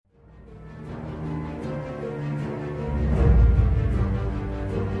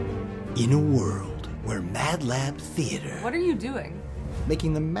In a world where Mad Lab Theater... What are you doing?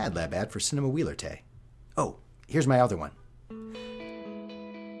 Making the Mad Lab ad for Cinema Wheelertay. Oh, here's my other one.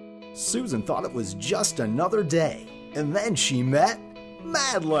 Susan thought it was just another day, and then she met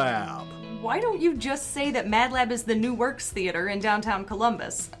Mad Lab. Why don't you just say that Mad Lab is the New Works Theater in downtown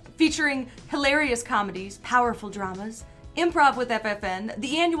Columbus, featuring hilarious comedies, powerful dramas, improv with FFN,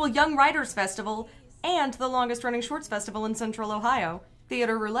 the annual Young Writers Festival, and the longest-running shorts festival in Central Ohio,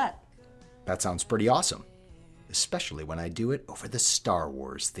 Theater Roulette. That sounds pretty awesome, especially when I do it over the Star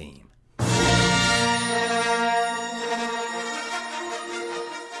Wars theme.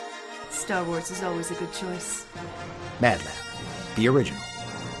 Star Wars is always a good choice. Mad Lab, the original.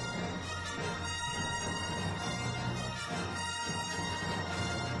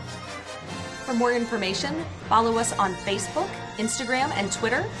 For more information, follow us on Facebook, Instagram, and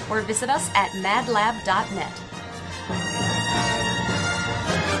Twitter, or visit us at madlab.net.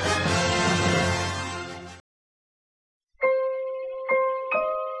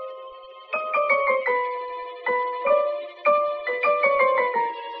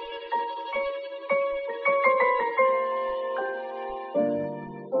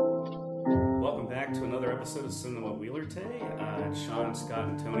 Welcome back to another episode of Cinema Wheelertay. Sean, Scott,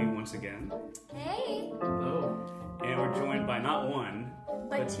 and Tony once again. Hey! Hello. And we're joined by not one,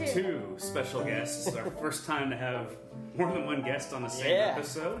 but two special guests. It's our first time to have more than one guest on the same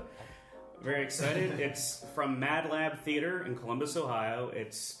episode. Very excited. It's from Mad Lab Theater in Columbus, Ohio.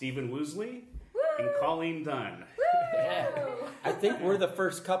 It's Stephen Woosley and Colleen Dunn. Yeah. I think we're the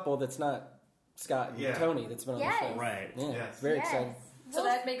first couple that's not Scott and Tony that's been on the show. Right. Yeah, Yes. very excited. So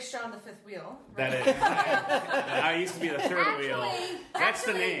that makes Sean the fifth wheel. That is. I used to be the third wheel. That's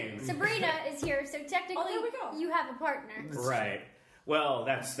the name. Sabrina is here, so technically there we go. you have a partner. Right. Well,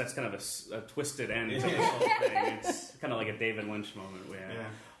 that's kind of a twisted end to the whole thing. It's kind of like a David Lynch moment. Yeah.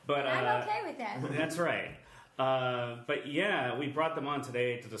 But I'm okay with that. That's right. But yeah, we brought them on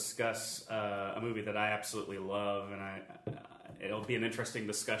today to discuss a movie that I absolutely love, and it'll be an interesting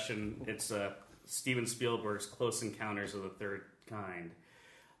discussion. It's Steven Spielberg's Close Encounters of the Third Kind,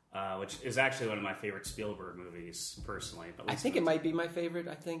 which is actually one of my favorite Spielberg movies, personally. I think it might be my favorite.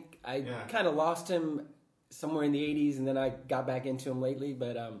 I think I kind of lost him somewhere in the 80s, and then I got back into him lately.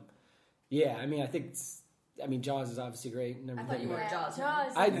 But I mean, Jaws is obviously great and everything. I thought you were Jaws.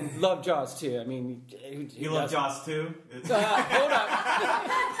 I love Jaws too. I mean, You love Jaws too? Hold up.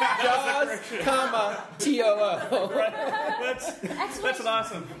 Jaws, comma, T-O-O. That's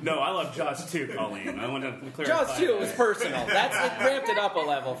awesome. No, I love Jaws 2, Colleen. I want to clarify. Jaws 2 was personal. It ramped it up a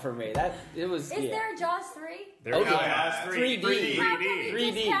level for me. Is there a Jaws 3? There Oh, we go. yeah. Jaws 3D. How come you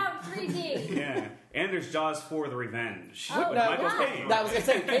 3D. just count 3D? Yeah. And there's Jaws 4: The Revenge Oh, with No, Michael Caine. I was going to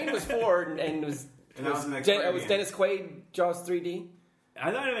say, Caine was 4 and was was Dennis Quaid, Jaws 3D?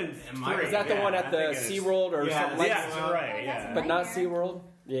 I thought it was 3. Is that the one at the SeaWorld or something like Yeah, that? that's right. Yeah. But not SeaWorld?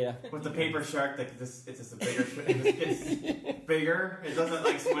 Yeah. With the paper shark, like this, it's just a bigger. It just gets bigger. It doesn't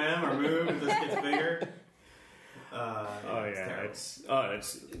like swim or move. It just gets bigger.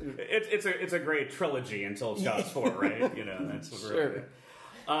 It's a great trilogy until Jaws 4, right? You know, that's what we're Sure. looking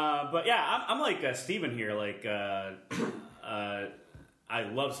at. But yeah, I'm like Steven here. Like, I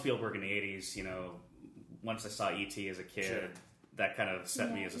love Spielberg in the 80s. You know, once I saw E.T. as a kid, that kind of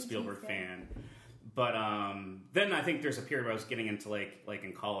set me as a Spielberg fan. But then I think there's a period where I was getting into like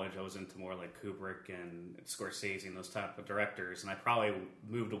in college, I was into more like Kubrick and Scorsese and those type of directors, and I probably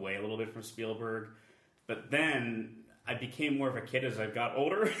moved away a little bit from Spielberg. But then I became more of a kid as I got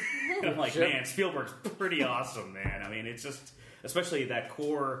older. And I'm like, man, Spielberg's pretty awesome, man. I mean, it's just, especially that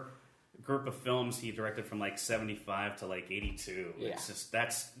core group of films he directed from like 75 to like 82. Yeah. It's just,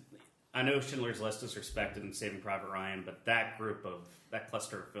 I know Schindler's List is respected in Saving Private Ryan, but that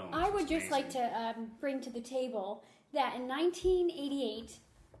cluster of films. I would just amazing. like to bring to the table that in 1988,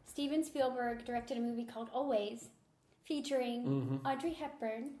 Steven Spielberg directed a movie called Always, featuring Audrey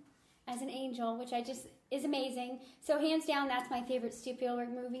Hepburn as an angel, which is amazing. So hands down, that's my favorite Spielberg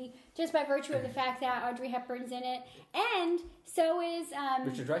movie, just by virtue of the fact that Audrey Hepburn's in it, and so is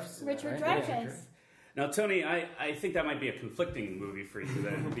Richard Dreyfuss. Richard right? Dreyfuss. Now, Tony, I think that might be a conflicting movie for you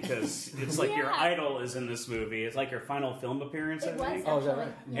then, because it's like your idol is in this movie. It's like your final film appearance, It I was think. Oh, is that actually.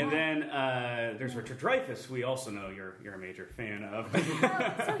 right? Yeah. And then there's Richard Dreyfuss, we also know you're a major fan of.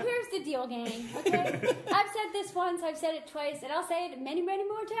 So here's the deal, gang. Okay, I've said this once, I've said it twice, and I'll say it many, many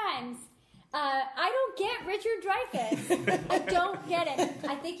more times. I don't get Richard Dreyfuss. I don't get it.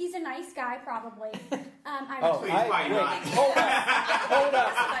 I think he's a nice guy, probably. He's probably not. Hold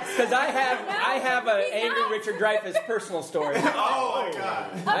up, because I have an he's angry not. Richard Dreyfuss personal story. Oh my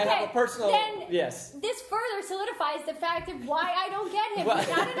god. I have a personal. then Yes. This further solidifies the fact of why I don't get him. Well- He's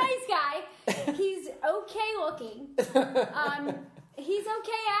not a nice guy. He's okay looking. He's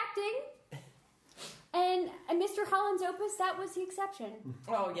okay acting. And Mr. Holland's Opus, that was the exception.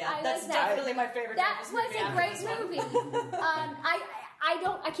 Oh yeah, I that's like that. definitely my favorite. That Dreyfuss was movie a after great this one. movie.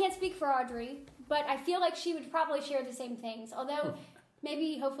 I can't speak for Audrey, but I feel like she would probably share the same things. Although,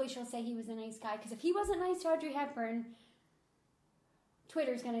 hopefully she'll say he was a nice guy. Because if he wasn't nice to Audrey Hepburn,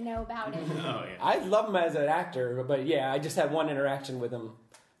 Twitter's going to know about it. Oh yeah. I love him as an actor, but yeah, I just had one interaction with him.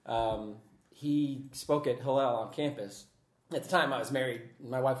 He spoke at Hillel on campus. At the time I was married,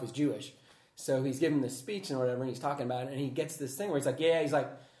 my wife was Jewish. So he's giving this speech and whatever, and he's talking about it, and he gets this thing where he's like,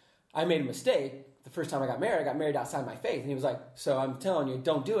 I made a mistake. The first time I got married outside my faith. And he was like, so I'm telling you,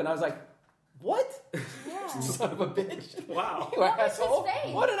 don't do it. And I was like, what? Yeah. Son of a bitch. Wow. You What was his asshole.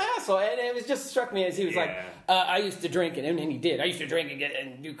 faith? What an asshole. And it was just struck me as he was like, Yeah. I used to drink, and he did. I used to drink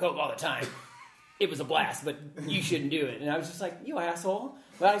and do coke all the time. It was a blast, but you shouldn't do it. And I was just like, you asshole.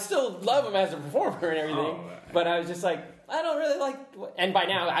 But I still love him as a performer and everything. Oh, but I was just like, I don't really like. And by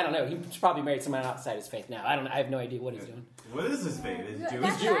now, I don't know. He's probably married someone outside his faith now. I have no idea what he's doing. What is his faith? Is it Jewish?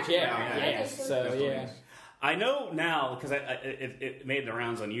 That's Jewish, actually yeah. right. Yeah. Okay, So yeah. I know now because it made the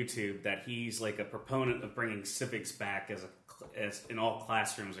rounds on YouTube that he's like a proponent of bringing civics back as in all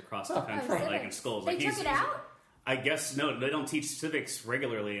classrooms across the country, like in civics. schools. They Like took it out? I guess no, they don't teach civics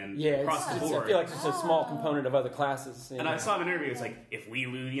regularly and Yeah, across the I board. feel like it's a small component of other classes. And I saw him in an interview. It's like, if we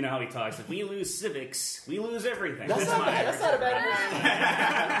lose, you know how he talks. If we lose civics, we lose everything. That's not bad. That's not a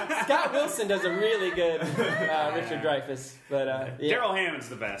bad. Scott Wilson does a really good Richard Dreyfuss, but yeah. Daryl Hammond's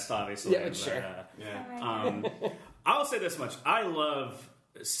the best, obviously. Yeah, but, sure. Yeah. I'll say this much: I love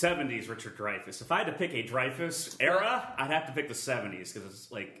 70s Richard Dreyfuss. If I had to pick a Dreyfuss era, I'd have to pick the 70s because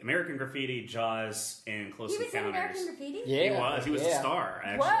it's like American Graffiti, Jaws, and Close He was in Encounters. American Graffiti? Yeah, He was a yeah. star.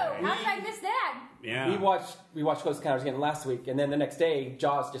 Actually. Whoa, how did I miss that? Yeah. We watched Close Encounters again last week, and then the next day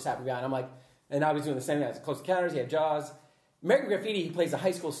Jaws just happened to be on. I'm like, and I was doing the same thing. I was Close Encounters. He had Jaws. American Graffiti. He plays a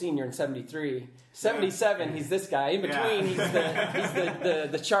high school senior in '73. '77. He's this guy. In between, he's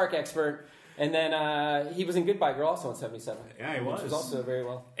the shark expert. And then he was in Goodbye Girl also in '77. Yeah, he was. Which was also very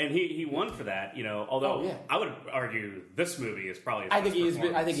well. And he won for that, you know. Although Oh, yeah. I would argue this movie is probably his I think best he is.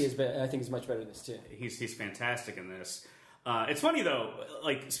 performance. I think he's much better than this too. He's fantastic in this. It's funny though,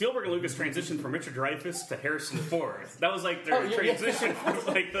 like Spielberg and Lucas transitioned from Richard Dreyfuss to Harrison Ford. That was like their Oh, yeah. transition from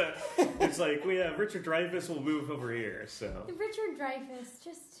like it's like Richard Dreyfuss will move over here. So Richard Dreyfuss,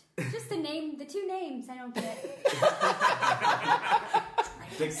 just the name, the two names I don't get.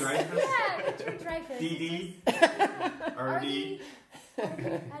 Dick Dreyfuss? Yeah, Richard Dreyfuss. DD? RD? I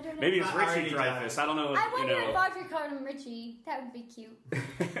don't know. maybe it's Not Richie already Dreyfuss. I don't know. I wonder you if know. Audrey called him Richie. That would be cute.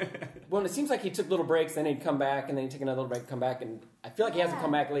 Well, it seems like he took little breaks, then he'd come back, and then he'd take another little break, come back, and I feel like he hasn't Yeah.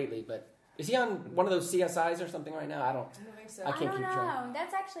 come back lately. But is he on one of those CSIs or something right now? I don't. I don't think so. I I can't don't keep track. know.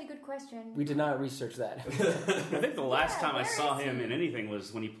 That's actually a good question. We did not research that. I think the last Yeah, time I where saw is him he? in anything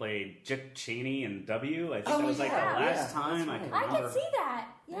was when he played Dick Cheney in W. I think Oh, that was like the yeah, last yeah, time that's I right. can I remember. can see that.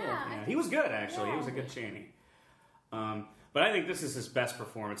 Yeah. Yeah, he was good actually. He was a good Cheney. But I think this is his best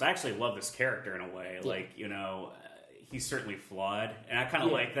performance. I actually love this character in a way. Yeah. Like, you know, he's certainly flawed, and I kind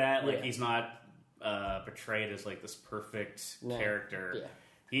of Yeah. like that. Like, Yeah. he's not portrayed as like this perfect No. character. Yeah.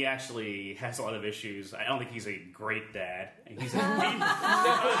 He actually has a lot of issues. I don't think he's a great dad. And he's Let's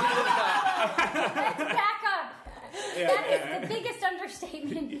back up. That is the biggest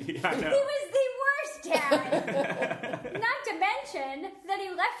understatement. Yeah, I He know. was the worst dad. Not to mention that he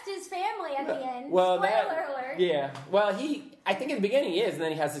left his family at the end. Well, Spoiler alert. Yeah. Well, I think in the beginning he is, and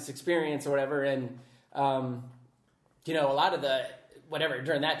then he has this experience or whatever, and you know, a lot of the whatever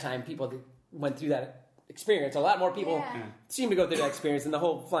during that time, people that went through that experience. A lot more people Yeah. seem to go through that experience, and the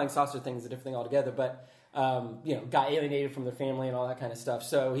whole flying saucer thing is a different thing altogether. But you know, got alienated from their family and all that kind of stuff.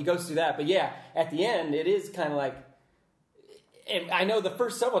 So he goes through that. But yeah, at the end, it is kind of like. And I know the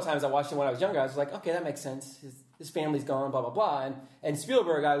first several times I watched it when I was younger, I was like, okay, that makes sense. His family's gone, blah blah blah. And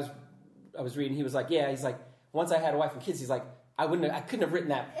Spielberg, I was reading, he was like, yeah, he's like, once I had a wife and kids, he's like, I couldn't have written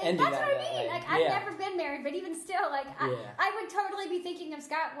that And ending. that's that what I mean. way. Like, I've Yeah. never been married, but even still, like, Yeah. I would totally be thinking of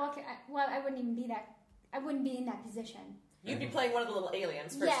Scott Walker. Well, I wouldn't even be that. I wouldn't be in that position. You'd be playing one of the little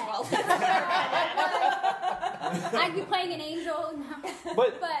aliens, first Yeah. of all. I'd be playing an angel. No.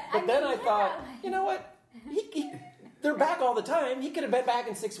 But I then mean, I thought, yeah. you know what? They're back all the time. He could have been back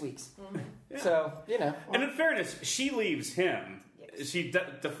in 6 weeks. So, you know. And in fairness, she leaves him she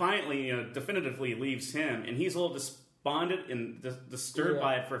defiantly, definitively leaves him, and he's a little despondent and disturbed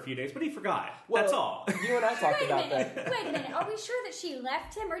by it for a few days, but he forgot. Well, that's all. You and I talked about that. Wait a minute. Are we sure that she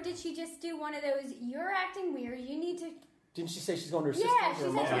left him, or did she just do one of those, you're acting weird, you need to... Didn't she say she's going to her sister? Yeah, she said she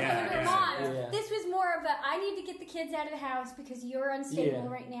was going to her Yeah. mom. Yeah. This was more of a, I need to get the kids out of the house because you're unstable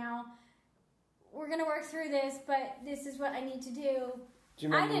right now. We're going to work through this, but this is what I need to do. Do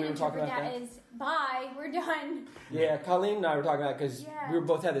you I remember didn't we were talking interpret about that that? as, bye, we're done. Yeah, Colleen and I were talking about it because we were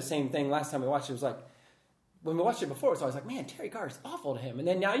both had the same thing last time we watched it. It was like, when we watched it before, it's always like, man, Terry Garr is awful to him. And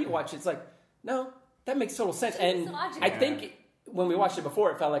then now you watch it, it's like, no, that makes total sense. Seems And logical. I think when we watched it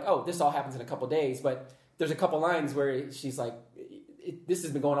before, it felt like, oh, this all happens in a couple days. But there's a couple lines where she's like, this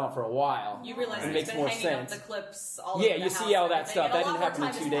has been going on for a while. You realize It he's makes been more hanging sense. up the clips all Yeah, over the you see house all and that everything, stuff. and That a lot didn't more happen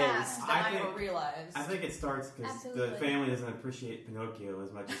in time 2 has days. passed than I I think- ever realized. I think it starts because Absolutely. the family doesn't appreciate Pinocchio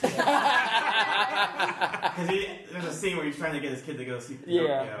as much as because there's a scene where he's trying to get his kid to go see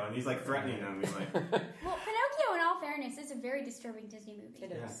Pinocchio, and he's like threatening him. He's like, Well, Pinocchio, in all fairness, is a very disturbing Disney movie.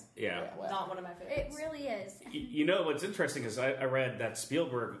 It is. Yeah. Not one of my It favorites. really is. You know what's interesting is I read that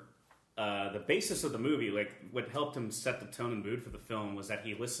Spielberg, the basis of the movie, like what helped him set the tone and mood for the film, was that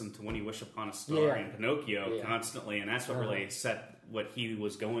he listened to When You Wish Upon a Star and Pinocchio constantly, and that's what really set what he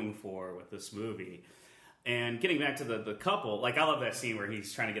was going for with this movie. And getting back to the couple, like I love that scene where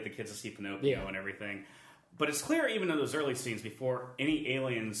he's trying to get the kids to see Pinocchio and everything. But it's clear even in those early scenes before any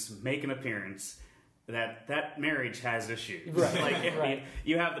aliens make an appearance that marriage has issues. Right. Like, I Right. mean,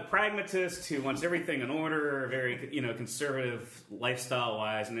 you have the pragmatist who wants everything in order, very conservative lifestyle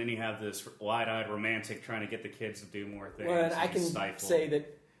wise, and then you have this wide-eyed romantic trying to get the kids to do more things. Well, and I and can stifle. say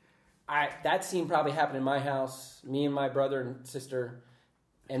that that scene probably happened in my house, me and my brother and sister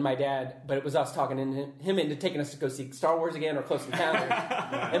and my dad, but it was us talking him into taking us to go see Star Wars again or Close Encounters.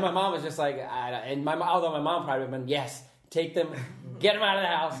 And my mom was just like, although my mom probably would have been, yes, take them, get them out of the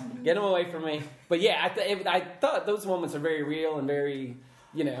house, get them away from me. But yeah, I thought those moments are very real and very,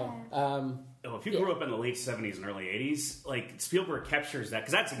 if you grew up in the late 70s and early 80s, like Spielberg captures that,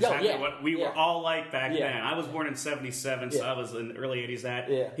 because that's exactly what we were all like back then. I was born in 77, so I was in the early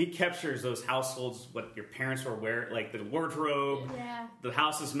 80s. He captures those households, what your parents were wearing, like the wardrobe, the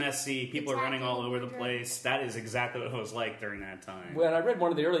house is messy, people are running all over the place. That is exactly what it was like during that time. When I read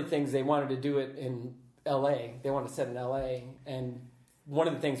one of the early things, they wanted to do it in L.A. They wanted to set in L.A. and one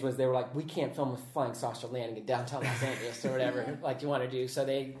of the things was they were like, we can't film a flying saucer landing in downtown Los Angeles or whatever, like you want to do. So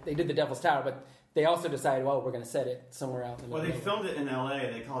they did the Devil's Tower, but they also decided, well, we're going to set it somewhere out in the well, they middle. filmed it in L.A.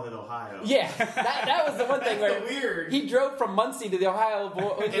 They called it Ohio. Yeah, that was the one thing where weird. he drove from Muncie to the Ohio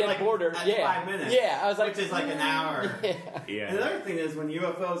border. At Yeah, 5 minutes. Yeah, I was like, which is like an hour. Yeah. And another thing is when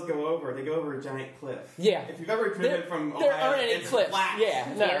UFOs go over, they go over a giant cliff. Yeah. If you've ever driven from Ohio, there aren't any it's cliffs. flat. Yeah,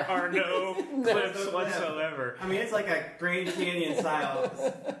 no. There are no cliffs No. whatsoever. I mean, it's like a Grand Canyon style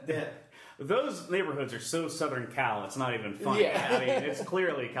dip. Those neighborhoods are so Southern Cal, it's not even funny. Yeah. I mean, it's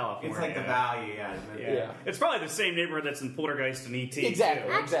clearly California. It's like the valley, Yeah. It's probably the same neighborhood that's in Poltergeist and E.T. Exactly.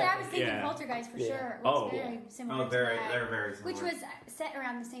 too. Actually, I was Exactly. thinking Yeah. Poltergeist for Yeah. sure. It Oh. looks very similar Oh, very, to that. they're very similar. Which was set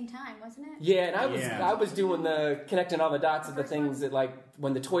around the same time, wasn't it? Yeah, and Yeah. I was doing the connecting all the dots of the things that, like,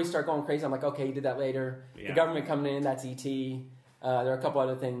 when the toys start going crazy, I'm like, okay, you did that later. Yeah. The government coming in, that's E.T. There are a couple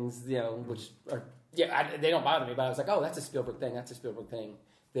other things, which are, they don't bother me, but I was like, oh, that's a Spielberg thing,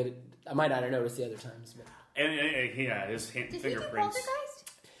 that I might not have noticed the other times. But. And his Did he do fingerprints.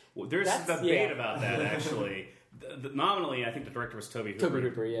 Poltergeist? Well, there's That's- a debate yeah. about that, actually. Nominally, I think the director was Tobe Hooper. Tobe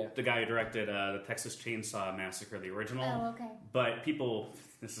Hooper, yeah. The guy who directed the Texas Chainsaw Massacre, the original. Oh, okay. But people,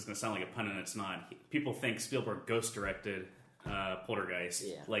 this is going to sound like a pun and it's not. People think Spielberg ghost directed Poltergeist.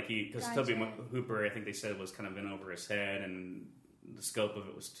 Yeah. Like because Gotcha. Tobe Hooper, I think they said, was kind of in over his head and the scope of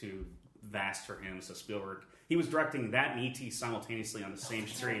it was too vast for him. So Spielberg, he was directing that and E.T. simultaneously on the same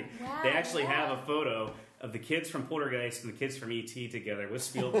street. Wow, They actually yeah. have a photo of the kids from Poltergeist and the kids from E.T. together with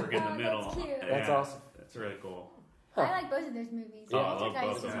Spielberg in the Oh, middle. that's cute. That's awesome. That's really cool. Huh. I like both of those movies. Oh, I love Poltergeist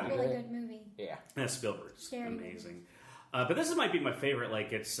both is of a them. really good movie. Yeah. And Spielberg's Scary amazing. But this might be my favorite.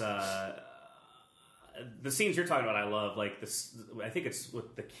 Like it's the scenes you're talking about. I love like this. I think it's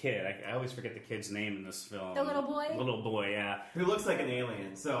with the kid. I always forget the kid's name in this film. The little boy? Little boy. Yeah. Who looks like an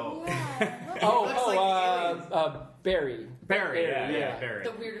alien, so... Yeah. looks like aliens. Barry. Barry. Yeah. yeah. Barry.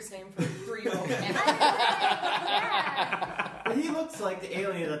 The weirdest name for a 3-year-old man. Yeah. But he looks like the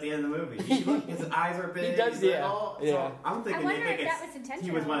alien at the end of the movie. His eyes are big. He does, he's yeah. little, Yeah. So I'm thinking I wonder they think if that it's, was he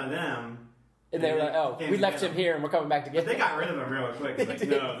intentional. was one of them. And they were like, oh, Came we left together. him here and we're coming back But together. they got rid of him real quick. It's like,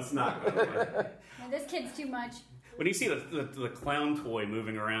 no, this is not going to work. Yeah, this kid's too much. when you see the clown toy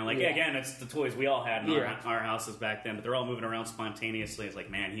moving around, like Yeah. again, it's the toys we all had in Yeah. our houses back then, but they're all moving around spontaneously. It's like,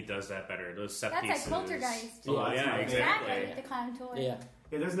 man, he does that better. Those set That's pieces. like Poltergeist. Oh, Yeah, yeah, exactly. exactly. The clown toy. Yeah.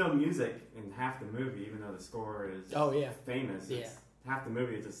 Yeah, there's no music in half the movie, even though the score is Oh, yeah. famous. Yeah. It's, half the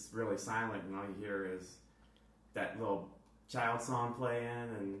movie is just really silent, and all you hear is that little child song playing,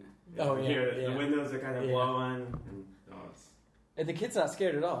 and Oh, you yeah, hear yeah. the windows are kind of Yeah. blowing, and it's And the kid's not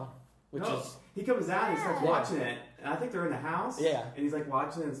scared at all, which no. is He comes out and he starts Yeah. watching it, and I think they're in the house. Yeah. And he's like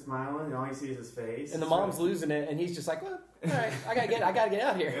watching and smiling, and all you see is his face. and the It's mom's really- losing it, and he's just like, well, all right, I gotta get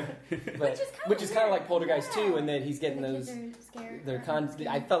out here. But, Which is kinda like weird. Poltergeist Yeah. too, and then he's getting The those. kids are scared.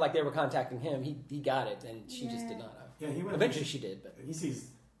 I felt like they were contacting him. He got it, and she just did not know. Yeah, he went. Eventually, she did, but He sees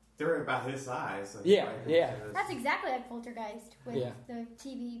they're about his size. So Yeah, right, yeah. so That's exactly like Poltergeist with Yeah. the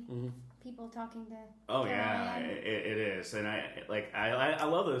TV Mhm. people talking to. Oh yeah, Caroline. it is, and I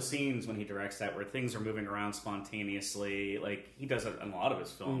love those scenes when he directs that where things are moving around spontaneously. Like he does it in a lot of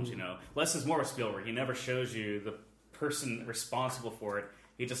his films. Mm. You know, less is more with Spielberg. He never shows you the person responsible for it.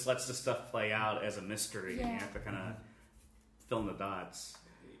 He just lets the stuff play out as a mystery, and Yeah. you have to kind of fill in the dots.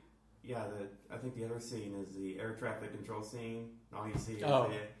 Yeah, I think the other scene is the air traffic control scene. All you see is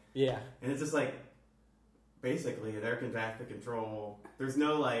Oh. yeah, and it's just like basically an air traffic control. There's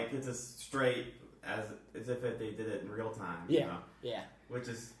no like it's just straight as if they did it in real time. Yeah. You know? yeah. Which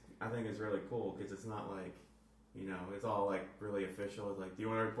is I think is really cool because it's not like it's all like really official. It's like, do you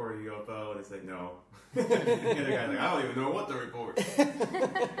want to report a UFO? And it's like, no. And the guy's like, I don't even know what to report.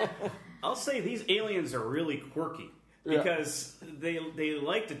 I'll say these aliens are really quirky. Yeah. Because they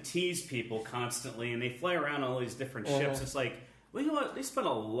like to tease people constantly, and they fly around on all these different ships. Uh-huh. It's like, well, you know what? They spend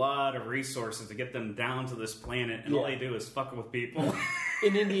a lot of resources to get them down to this planet, and all Yeah. they do is fuck with people.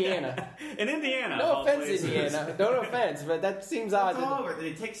 In Indiana. In Indiana, of No all offense, places. Indiana. No offense, but that seems odd. It's all over.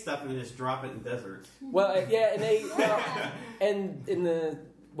 They take stuff and they just drop it in deserts. Well, yeah, and in the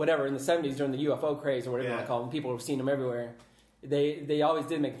 70s during the UFO craze or whatever you want Yeah. to call them, people have seen them everywhere. They always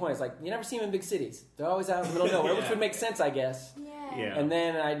did make points like you never see them in big cities. They're always out in the middle of nowhere, which Yeah. would make sense, I guess. Yeah. Yeah. And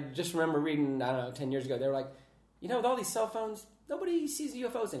then I just remember reading, I don't know, 10 years ago, they were like, with all these cell phones, nobody sees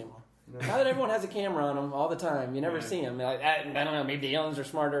UFOs anymore. Now that everyone has a camera on them all the time, you never Yeah. see them. I don't know, maybe the aliens are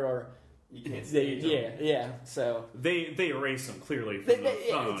smarter or You can't see them. yeah. So They erase them clearly from the They-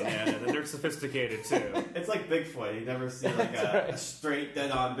 phone. Yeah, they're sophisticated too. It's like Bigfoot. You never see like That's a right. straight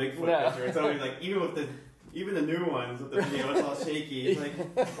dead-on Bigfoot No. picture. It's always like even the new ones with the it's all shaky. It's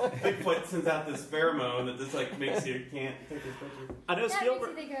like Bigfoot sends out this pheromone that just like makes you can't take this picture. I know That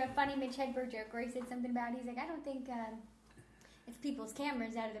Spielberg. makes me think of a funny Mitch Hedberg joke where he said something about he's like, I don't think it's people's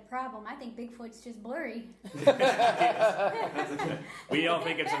cameras that are the problem. I think Bigfoot's just blurry. We all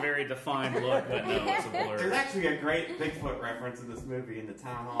think it's a very defined look, but no, it's a blur. There's actually a great Bigfoot reference in this movie in the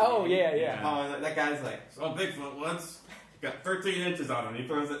town hall. Oh, yeah. Oh, that guy's like, so Bigfoot once got 13 inches on him. He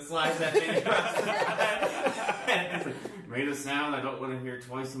throws it, slides that thing across his head. Made a sound I don't want to hear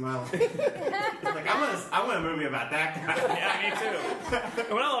twice in my life. Like I want a movie about that guy. Yeah, me too.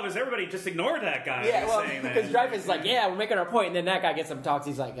 And what I love is everybody just ignored that guy. yeah, well, saying because that. Dreyfuss is like, yeah, we're making our point, and then that guy gets up and talks.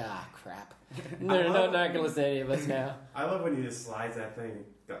 He's like, crap. No, not gonna listen to any of us now. I love when he just slides that thing.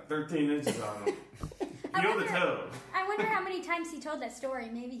 Got 13 inches on him. I Feel the wonder- toe. I wonder how many times he told that story.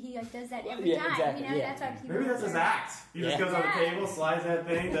 Maybe he does that every Yeah, time. exactly, You know, yeah. that's why people. Maybe that's his act. He just Yeah. goes on the Yeah. table, slides that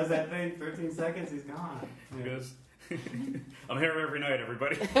thing, does that thing, 13 seconds, he's gone. He goes, I'm here every night,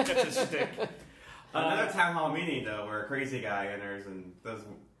 everybody. That's his shtick. Another town hall meeting though, where a crazy guy enters and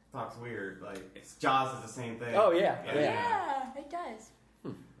talks weird. Like it's Jaws is the same thing. Oh, yeah. Yeah, it does.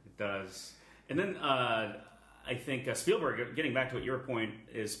 It does. And then I think Spielberg, getting back to what your point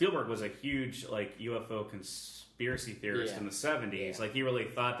is, Spielberg was a huge UFO conspiracy theorist Yeah. in the 70s. Yeah. He really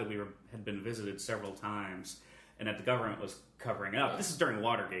thought that we had been visited several times and that the government was covering up. Yeah. This is during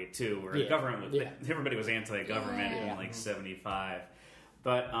Watergate too, where the Yeah. government, Yeah. everybody was anti-government Yeah. in 75.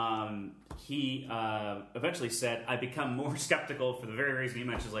 But he eventually said, I become more skeptical for the very reason he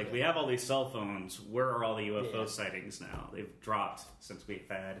mentions, we have all these cell phones, where are all the UFO Yeah. sightings now? They've dropped since we've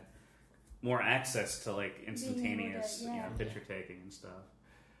had more access to instantaneous yeah. picture taking and stuff.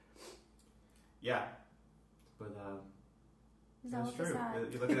 Yeah. But It's all that's true. facade.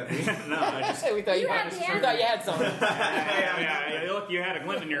 You're looking at me. No, I just we thought You you had had, the we answer. thought you had something. yeah. Look, you had a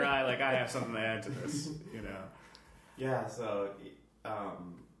glint in your eye, I have something to add to this. Yeah, so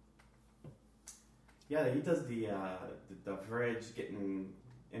yeah, he does the fridge getting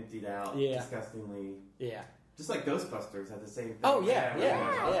emptied out Yeah. disgustingly. Yeah. Just like Ghostbusters had the same thing. Oh, yeah.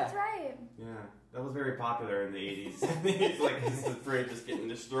 Yeah, that's right. Yeah, that was very popular in the 80s. It's like just the fridge is getting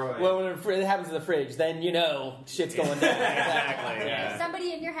destroyed. Well, when it happens to the fridge, then shit's going down. Exactly, yeah.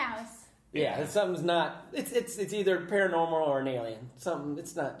 Somebody in your house. Yeah, something's not. It's either paranormal or an alien. Something.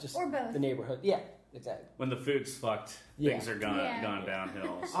 It's not just Or both. the neighborhood. Yeah, exactly. When the food's fucked, Yeah. things are gone Yeah.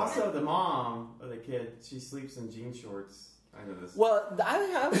 downhill. So. Also, the mom of the kid, she sleeps in jean shorts. I know this. Well,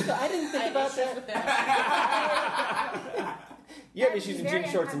 I didn't think about With that. that. You have That'd be issues in very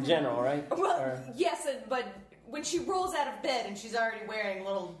jean shorts in uncomfortable. general, right? Well, Or- yes, but when she rolls out of bed and she's already wearing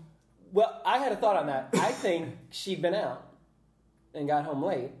little. Well, I had a thought on that. I think she'd been out and got home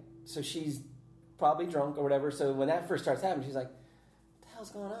late, so she's probably drunk or whatever. So when that first starts happening, she's like, "What the hell's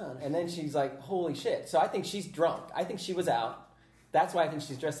going on?" And then she's like, "Holy shit!" So I think she's drunk. I think she was out. That's why I think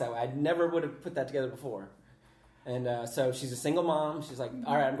she's dressed that way. I never would have put that together before. And so she's a single mom. She's like,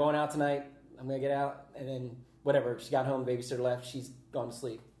 "All right, I'm going out tonight. I'm gonna get out." And then whatever. She got home. The babysitter left. She's gone to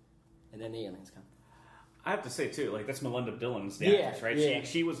sleep. And then the aliens come. I have to say too, like that's Melinda Billings, the Yeah, actress, right? yeah.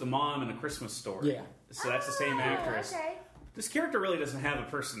 She was the mom in The Christmas Story. Yeah. So that's the same actress. Okay. This character really doesn't have a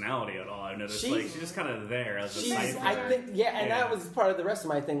personality at all. I've noticed. She's just kind of there as a She's, side I character. think, yeah, and that was part of the rest of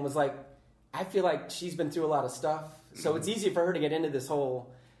my thing was like, I feel like she's been through a lot of stuff, so it's easy for her to get into this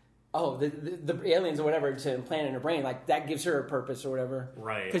whole, the aliens or whatever to implant in her brain, like that gives her a purpose or whatever,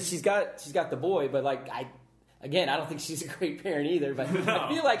 Right. Because she's got the boy, but like I don't think she's a great parent either, but I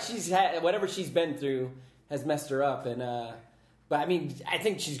feel like she's had whatever she's been through has messed her up, and but I mean, I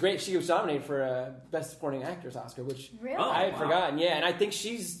think she's great. She was nominated for a Best Supporting Actress Oscar, which Really? I had wow. forgotten. Yeah, and I think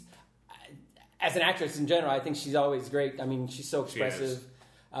she's, as an actress in general, I think she's always great. I mean, she's so She is. expressive.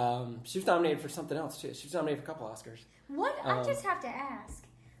 She was nominated for something else too. She was nominated for a couple Oscars. What I just have to ask,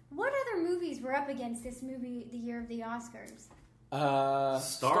 what other movies were up against this movie the year of the Oscars?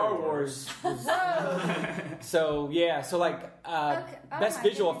 Star Wars. So yeah, so like Okay. Oh best my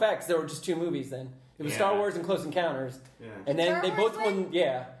visual goodness. effects, there were just two movies then. It was Yeah. Star Wars and Close Encounters, Yeah. and then Star they Wars both win? won.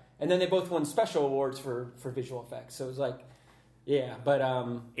 Yeah, and then they both won special awards for visual effects. So it was like, yeah, but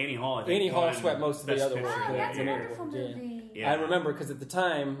Annie Hall. I think, Annie Hall won swept most of the Best other Picture ones. Oh, Yeah, that's the a main wonderful awards, yeah. movie. Yeah. I remember because at the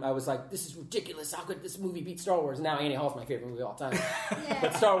time I was like, "This is ridiculous! How could this movie beat Star Wars?" Now Annie Hall's my favorite movie of all time, Yeah.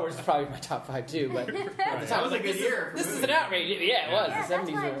 but Star Wars is probably my top 5 too. But at the time, That I was a like, good year. for This is movies. an outrage. Yeah, it was. Yeah, The that's why I 70s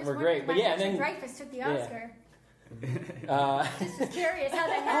just were wondered great, but why yeah, and Richard then Dreyfuss took the yeah. Oscar. uh, Just was curious how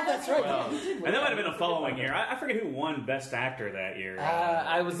that oh, happened. that's right. Well, and that might have been a following year. I forget who won Best Actor that year.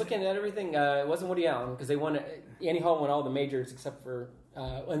 I was looking at everything. It wasn't Woody Allen because they won. Annie Hall won all the majors except for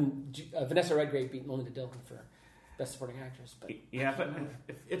when Vanessa Redgrave beat Melinda Dillon for Best Supporting Actress. But Yeah, but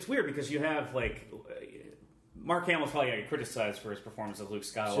it's weird because you have like Mark Hamill's probably going to get criticized for his performance of Luke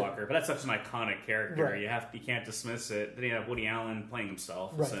Skywalker, Sure. but that's such an iconic character. Right. You can't dismiss it. Then you have Woody Allen playing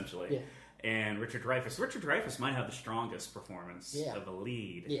himself Right. essentially, Yeah. and Richard Dreyfuss. Richard Dreyfuss might have the strongest performance Yeah. of a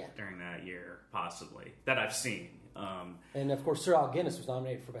lead Yeah. during that year, possibly that I've seen. and of course, Sir Alec Guinness was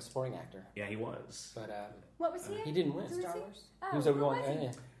nominated for Best Supporting Actor, Yeah, he was. but What was he in? he didn't win. Who was Star he? Wars. Oh, He was who Obi-Wan. was he?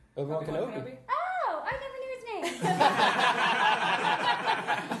 Obi-Wan Kenobi. Oh, I never knew his name.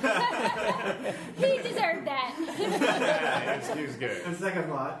 He deserved that. Yeah, he was good. And second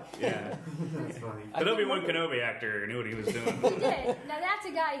thought. Yeah, That's funny. but Obi-Wan Kenobi actor knew what he was doing. He did. Now that's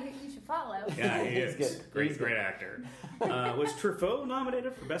a guy who you should follow. Yeah, he is He's good. great. He's Great actor. Was Truffaut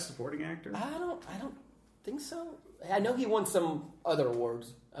nominated for Best Supporting Actor? I don't think so. I know he won some other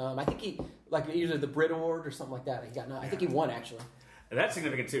awards. I think he either the Brit Award or something like that. He got. I think he won actually. That's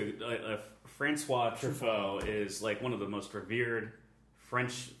significant too. Francois Truffaut is like one of the most revered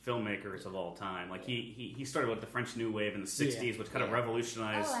French filmmakers of all time. Like he started with the French New Wave in the '60s, Yeah. which kind of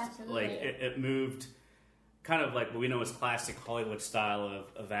revolutionized. Oh, absolutely. Like it moved kind of like what we know as classic Hollywood style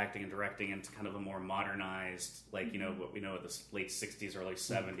of acting and directing into kind of a more modernized, like what we know of the late '60s, early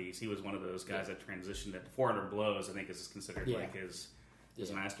 '70s. He was one of those guys that transitioned. At 400 Blows, I think, is considered Yeah. like his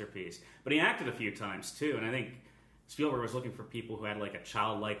masterpiece. But he acted a few times too, and I think Spielberg was looking for people who had like a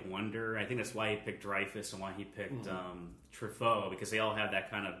childlike wonder. I think that's why he picked Dreyfuss and why he picked Truffaut, because they all have that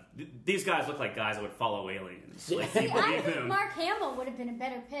kind of. These guys look like guys that would follow aliens. Like, See, you I believe think them. Mark Hamill would have been a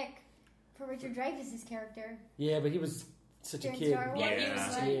better pick for Richard Dreyfuss's character. Yeah, but he was such a During kid. Star Wars? Yeah,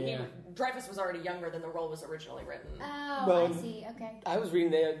 Yeah. he was. Dreyfuss was already younger than the role was originally written. Oh, Well, I see. Okay. I was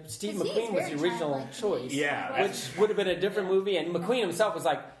reading that Steve 'Cause he is McQueen was very the original childlike. choice. Yeah, Which would have been a different movie, and McQueen himself was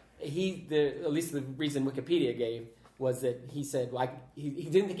like, at least the reason Wikipedia gave was that he said, like, he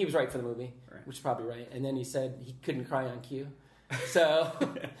didn't think he was right for the movie, Right. which is probably right, and then he said he couldn't cry on cue. So,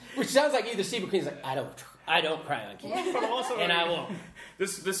 which sounds like either Steve McQueen's like, I don't I don't cry on camera. But also, And I won't.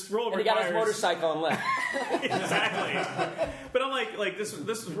 This role And he requires got his motorcycle and left. exactly. But I'm like this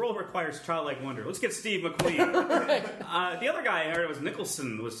role requires childlike wonder. Let's get Steve McQueen. The other guy I heard was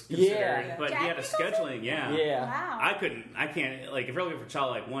Nicholson was considered, Yeah. but Jack he had a Nicholson? scheduling. Yeah. Yeah. Wow. I can't. Like, if you're looking for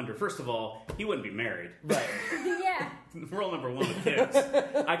childlike wonder, first of all, he wouldn't be married. Right. Yeah. Rule number one with kids.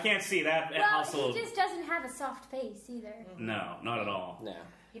 I can't see that Well, household. he just doesn't have a soft face either. No, not at all. No.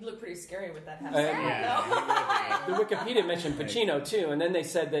 He'd look pretty scary with that hat. Yeah. The Wikipedia mentioned Pacino too, and then they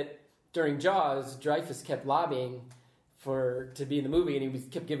said that during Jaws, Dreyfuss kept lobbying to be in the movie,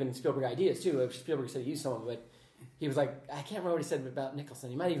 and kept giving Spielberg ideas too. Spielberg said he used someone, but he was like, I can't remember what he said about Nicholson.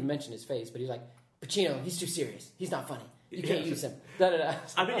 He might even mention his face, but he was like, Pacino, he's too serious. He's not funny. You can't use him. Da, da, da.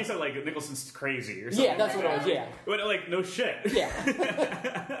 I think he said like Nicholson's crazy or something. Yeah, that's what it was. Yeah. But like no shit.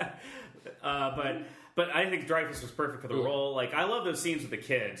 Yeah. But I think Dreyfuss was perfect for the role. Like, I love those scenes with the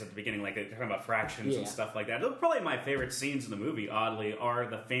kids at the beginning, like they're talking about fractions and stuff like that. They're probably my favorite scenes in the movie, oddly, are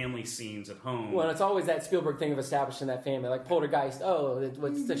the family scenes at home. Well, it's always that Spielberg thing of establishing that family, like Poltergeist. Oh,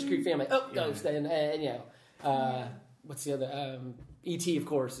 what's such a cute family? Oh, Ghost, and you know, what's the other? E.T. Of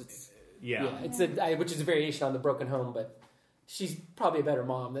course. It's which is a variation on the broken home, but she's probably a better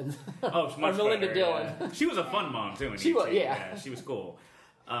mom than much Melinda better, Dillon. Yeah. She was a fun mom too. She was, yeah. She was cool.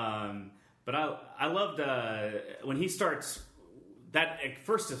 But I loved when he starts that at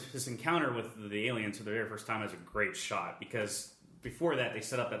first his encounter with the aliens for the very first time is a great shot, because before that they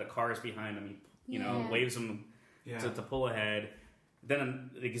set up that the cars behind him. He waves them to pull ahead. Then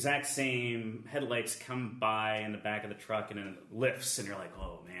the exact same headlights come by in the back of the truck, and then it lifts, and you're like,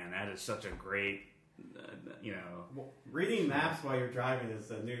 oh man, that is such a great. Reading maps while you're driving is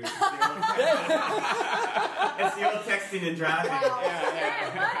a new. It's the old texting and driving.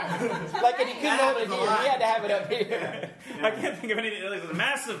 Like, and he couldn't hold it here. He had to have it up here. I can't think of anything. There's a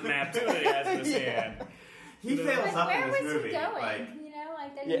massive map too that he has in his hand. He fails up Where in was this movie. he going? Like,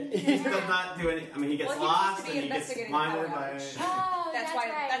 Like that. he does not do any. I mean, he gets Well, he needs lost to be and he gets investigating blinded the power by. outage. Oh, That's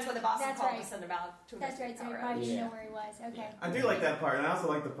why the boss That's called right. us in about to That's right. So investigate everybody didn't Yeah. know where he was. Okay. I do like that part, and I also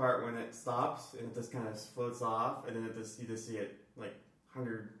like the part when it stops and it just kind of floats off, and then you just see it like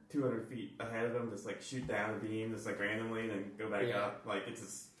 100, 200 feet ahead of him, just like shoot down a beam, just like randomly, and then go back up, like it's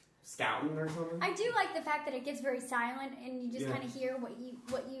just scouting or something. I do like the fact that it gets very silent, and you just Yeah. kind of hear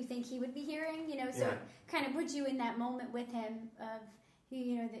what you think he would be hearing. So it kind of puts you in that moment with him of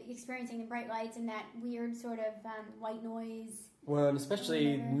experiencing the bright lights and that weird sort of white noise. Well, and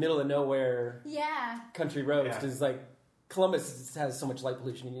especially middle of nowhere country roads, because like Columbus has so much light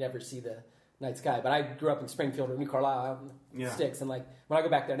pollution, you never see the night sky. But I grew up in Springfield or New Carlisle out in the sticks, and like when I go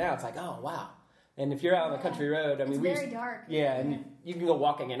back there now, it's like, oh wow. And if you're out on the country road, I mean, it's very dark. Yeah, and you can go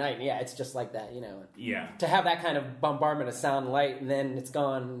walking at night, and it's just like that, Yeah. To have that kind of bombardment of sound and light, and then it's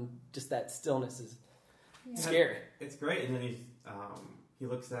gone, just that stillness is scary. It's great, and then he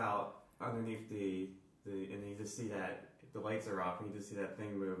looks out underneath the and you just see that the lights are off, and you just see that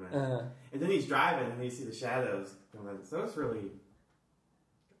thing moving. And then he's driving, and you see the shadows coming. So it's really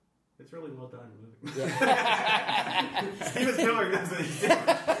well done movie. Yeah. Steven Spielberg knows what he's doing.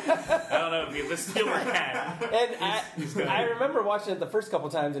 I don't know if the Spielberg cat. And I remember watching it the first couple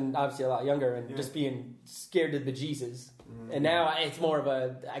times, and obviously a lot younger, and just being scared to the bejesus. And now it's more of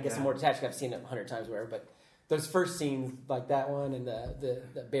I'm more detached. I've seen it 100 times, whatever. But those first scenes, like that one, and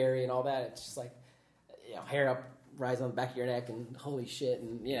the Barry and all that, it's just like, hair up, rise on the back of your neck, and holy shit,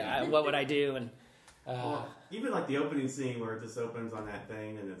 and what would I do? And even like the opening scene where it just opens on that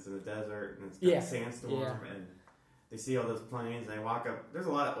thing, and it's in the desert, and it's got a sandstorm, and they see all those planes, and they walk up. There's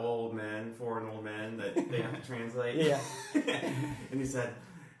a lot of foreign old men that they have to translate. Yeah. And he said,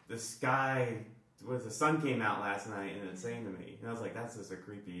 the sky, the sun came out last night, and it's saying to me. And I was like, that's just a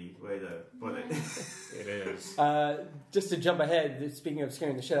creepy way to put it. It is. Just to jump ahead, speaking of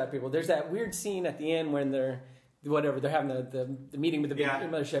scaring the shit out of people, there's that weird scene at the end when they're having the meeting with the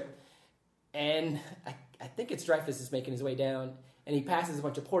mothership. And I think it's Dreyfuss is making his way down, and he passes a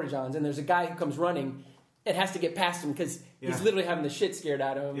bunch of porta-johns, and there's a guy who comes running and has to get past him because he's literally having the shit scared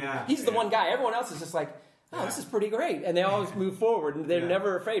out of him. Yeah. He's the one guy. Everyone else is just like, this is pretty great. And they always move forward, and they're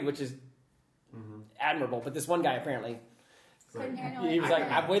never afraid, which is admirable. But this one guy apparently, he was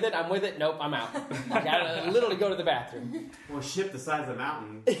like, I'm with it. Nope, I'm out. I gotta literally go to the bathroom. Well, a ship the size of a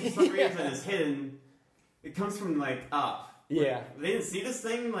mountain, for some reason, is hidden. It comes from, like, up. Yeah. Like, they didn't see this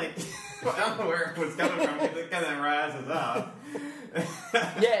thing? Like, I don't know where it was coming from. It kind of rises up.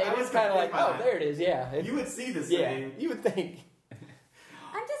 Yeah, it was kind of like, there it is, yeah. You would see this Yeah, thing. you would think.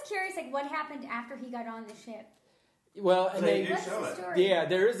 I'm just curious, like, what happened after he got on the ship? Well, and They they, do What's show the it. story? yeah,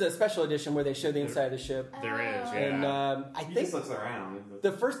 there is a special edition where they show the inside of the ship. There is, yeah. And I He think just looks around.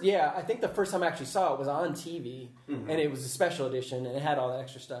 I think the first time I actually saw it was on TV, and it was a special edition, and it had all that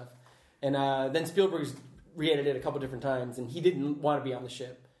extra stuff. And then Spielberg's re-edited it a couple different times, and he didn't want to be on the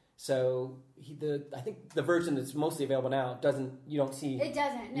ship. So I think the version that's mostly available now you don't see. It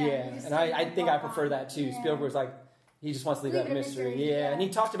doesn't. No, Yeah, you just and see I the think I plot prefer that too. line. Yeah. Spielberg's like he just wants to leave that a mystery. Yeah, and he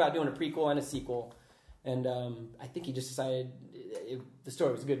talked about doing a prequel and a sequel, and I think he just decided the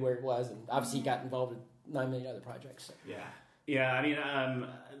story was good where it was, and obviously he got involved with 9 million other projects. So. Yeah. Yeah, I mean,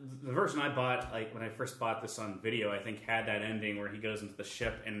 the version I bought, like when I first bought this on video, I think had that ending where he goes into the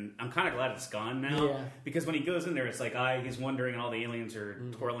ship, and I'm kind of glad it's gone now. Yeah. Because when he goes in there, it's like he's wondering, and all the aliens are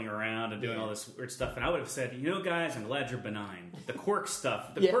twirling around and doing all this weird stuff. And I would have said, guys, I'm glad you're benign. The quirk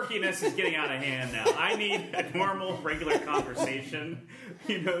stuff, the quirkiness is getting out of hand now. I need a normal, regular conversation.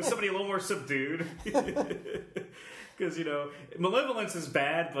 Somebody a little more subdued. Because, malevolence is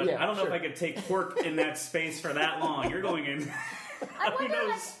bad, but I don't know if I could take quirk in that space for that long. You're going in. I wonder,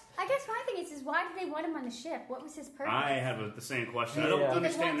 I guess my thing is why did they want him on the ship? What was his purpose? I have the same question. Yeah. I don't Did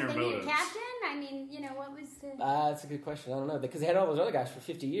understand Did their they need a motives. captain? I mean, what was the... That's a good question. I don't know because they had all those other guys for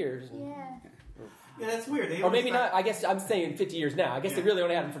 50 years. And, Yeah. Yeah, that's weird. They or maybe always not. I guess I'm saying 50 years now. I guess they really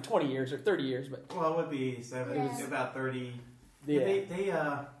only had them for 20 years or 30 years. But Well, it would be 7. Yeah. It was about 30. Yeah.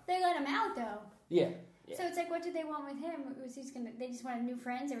 They let him out, though. yeah. So it's like, what did they want with him? They just wanted new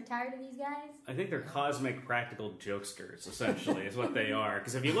friends? They were tired of these guys? I think they're cosmic practical jokesters, essentially, is what they are.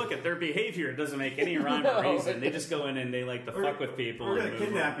 Because if you look at their behavior, it doesn't make any rhyme or reason. They just go in and they like to fuck with people. We're and going to move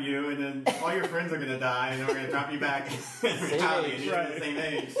kidnap on. you, and then all your friends are going to die, and then we're going to drop you back in reality, and you're the same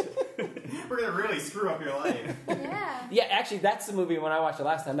age. We're going to really screw up your life. Yeah. Yeah, actually, that's the movie. When I watched it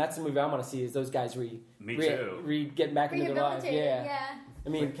last time, that's the movie I want to see. Is those guys Me too. getting back into their lives? Rehabilitated, Yeah. I It's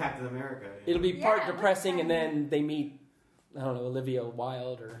mean, like Captain America. it'll be Yeah, part it depressing, was and then they meet. I don't know, Olivia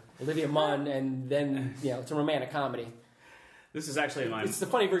Wilde or Olivia Munn, and then it's a romantic comedy. This is actually my... It's the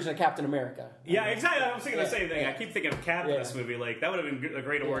funny version of Captain America. Yeah, exactly. I was thinking the same thing. Yeah. I keep thinking of Cap in this movie. Like, that would have been a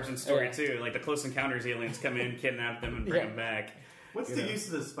great origin story, too. Like, the Close Encounters aliens come in, kidnap them, and bring them back. What's the use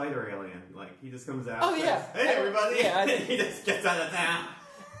of the spider alien? Like, he just comes out. Oh, says, yeah. Hey, everybody. Yeah, I he just gets out of town.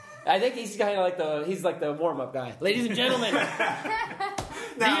 I think he's kind of like the warm up guy. Ladies and gentlemen,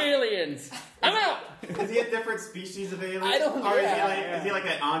 the aliens. I'm out. Is he a different species of alien? I don't know. Or Yeah. is he like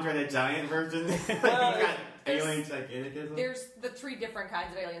an Andre the Giant version? Like, he's got alien gigantism? There's the 3 different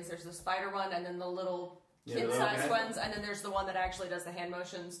kinds of aliens. There's the spider one, and then the little Yeah, the kid-sized little guy. ones, and then there's the one that actually does the hand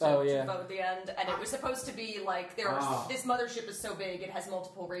motions to vote at the end. And it was supposed to be like this mothership is so big, it has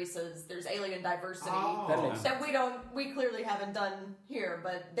multiple races. There's alien diversity That makes sense. that we clearly haven't done here,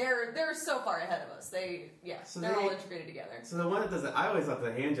 but they're so far ahead of us. They're all integrated together. So the one that does it, I always thought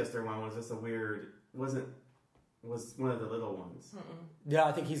the hand gesture one was just a weird, was one of the little ones. Yeah,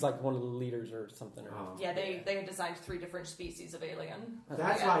 I think he's like one of the leaders or something. Oh. Yeah, they had designed 3 different species of alien.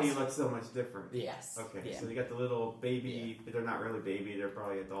 That's why he looks so much different. Yes. Okay, Yeah. so you got the little baby, but they're not really baby, they're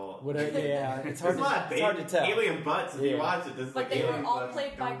probably adult. It's hard, There's a lot of it's hard to tell. alien butts if you Yeah. watch it. There's But like they were alien all butts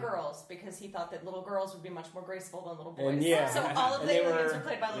played by going- girls because he thought that little girls would be much more graceful than little boys. And yeah. So all of And the they aliens were- are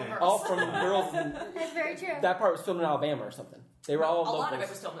played by little yeah. girls. All from girls. That's very true. That part was filmed in Alabama or something. They were all a lot of locals. it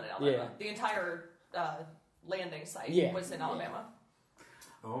was filmed in Alabama. Yeah. The entire landing site was in Alabama.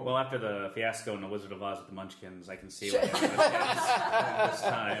 Oh. Well, after the fiasco in The Wizard of Oz with the Munchkins, I can see why this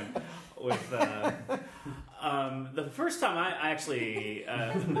time. With the first time I actually,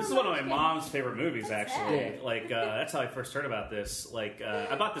 this is one of my mom's favorite movies. Actually, Yeah. like that's how I first heard about this. Like,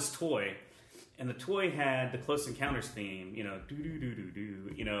 I bought this toy. And the toy had the Close Encounters theme,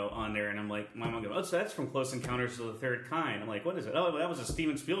 on there. And I'm like, my mom goes, oh, so that's from Close Encounters of the Third Kind. I'm like, what is it? Oh, that was a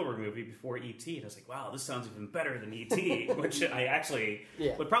Steven Spielberg movie before E.T. And I was like, wow, this sounds even better than E.T., which I actually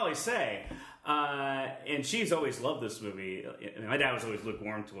would probably say. And she's always loved this movie. And my dad was always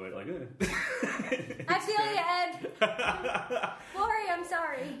lukewarm to it. Like, I feel you, Ed. Lori, I'm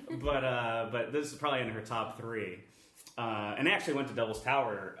sorry. But this is probably in her top 3. And they actually went to Devil's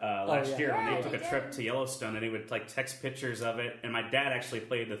Tower last year, and they took a trip to Yellowstone, and they would text pictures of it. And my dad actually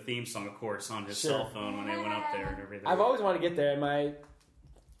played the theme song, of course, on his cell phone when they went up there and everything. I've always wanted to get there.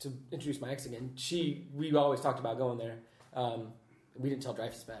 To introduce my ex again, we always talked about going there. We didn't tell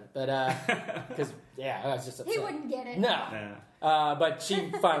Dreyfus about it, but because I was just upset. He wouldn't get it. No. Yeah. But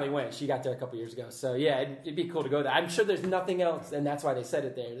she finally went. She got there a couple years ago. So, it'd be cool to go there. I'm sure there's nothing else, and that's why they said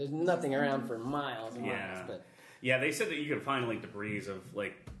it there. There's nothing around for miles and miles. But yeah, they said that you could find debris of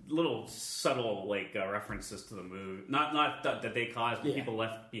little subtle references to the movie. Not that they caused, but people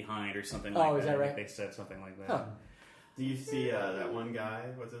left behind or something like that. Oh, is that right? They said something like that. Huh. Do you see that one guy?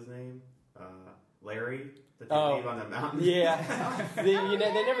 What's his name? Larry. that they leave on the mountain. Yeah. They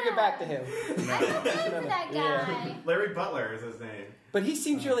never get back to him. I don't feel for that guy. Larry Butler is his name. But he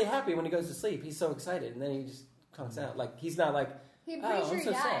seems really happy when he goes to sleep. He's so excited, and then he just conks out. Like, he's not like, I'm pretty sure he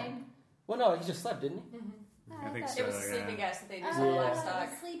died. sad. Well, no, he just slept, didn't he? I think thought so. It was sleeping gas that they used in Oh, the I livestock. thought it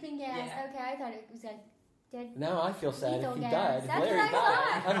was sleeping gas. Yeah. Okay, I thought it was like dead. Now I feel sad Lethal if he gas. died. If That's Larry what I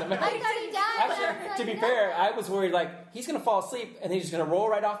died. thought. I'm the I thought he died. Actually, I was to be like, fair, no. I was worried like he's gonna fall asleep and he's just gonna roll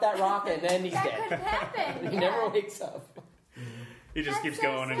right off that rock and then he's That dead. could happen. He yeah. never wakes up. He just That's keeps so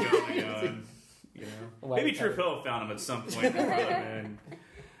going and sad. going and going. You know, Why maybe is that? Truffaut found him at some point.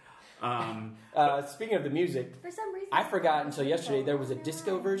 Speaking of the music, For some reason, I forgot until yesterday there was a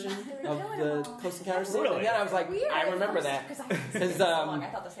disco version of the Close Encounters of the Third. Really? And then I was like, Weird. I remember that. Because I Because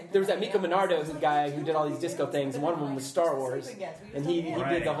thought the same thing. there was that Miko Minardo guy who did all these disco things, and one of them was Star Wars. And he did the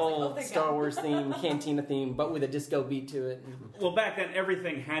Right. whole Star Wars theme, Cantina theme, but with a disco beat to it. Well, back then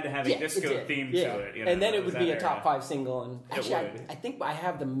everything had to have a Yeah, it disco did. theme Yeah. to it. You know, And then it was would be that a top era. 5 single. And It actually, would. I think I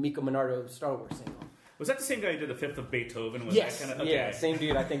have the Miko Minardo Star Wars single. Was that the same guy who did the Fifth of Beethoven? Was Yes, that kind of, okay. yeah, same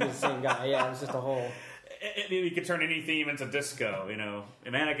dude. I think it's the same guy. Yeah, it was just a whole. You could turn any theme into disco, you know.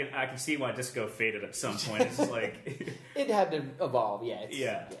 And man, I can see why disco faded at some point. It's just like, It had to evolve. Yeah.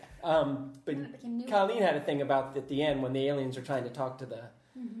 yeah. But Like a new Colleen had a thing about at the end when the aliens are trying to talk to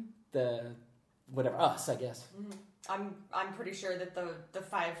the whatever us, I guess. I'm pretty sure that the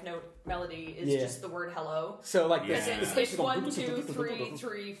 5-note melody is Yeah. just the word hello. So like Yeah. this, It's 1, 2, 3,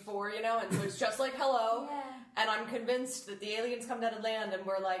 3, 4, you know, and so it's just like hello. Yeah. And I'm convinced that the aliens come down and land, and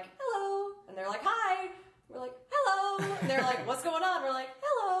we're like, hello. And they're like, hi. We're like, hello. And they're like, what's going on? We're like,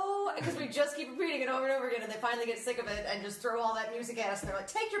 hello. Because we just keep repeating it over and over again, and they finally get sick of it and just throw all that music at us. And they're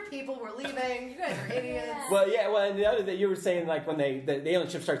like, take your people. We're leaving. You guys are idiots. Yeah. Well, and the other that you were saying, like when the alien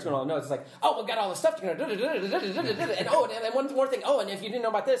ship starts going all notes, it's like, oh, we got all the stuff together, and oh, and one more thing. Oh, and if you didn't know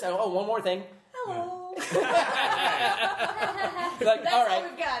about this, oh, one more thing. Hello. Like, That's all all right,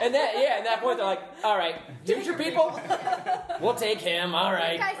 we've got. and at that point they're like, all right, here's your people. We'll take him. All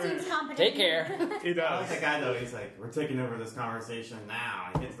right, That guy seems competent. take care. He I does. like the guy though. He's like, "We're taking over this conversation now."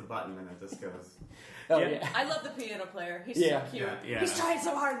 He hits the button and it just goes. Oh Yeah. yeah. I love the piano player. He's Yeah. so cute. Yeah. He's trying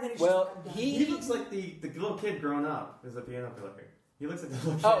so hard, and then he's Well, He looks like the little kid growing up. Is a piano player. He looks like the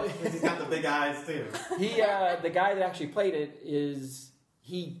little kid. Oh. He's got the big eyes too. the guy that actually played it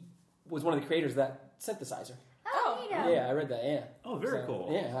he was one of the creators of that synthesizer. Oh, you know. Yeah, I read that. Yeah. Oh, very So, cool.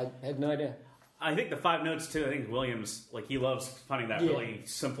 Yeah, I had no idea. I think the 5 notes too. I think Williams, like, he loves finding that Yeah. really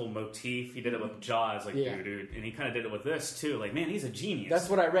simple motif. He did it with Jaws, like, Yeah. dude, and he kind of did it with this too. Like, man, he's a genius. That's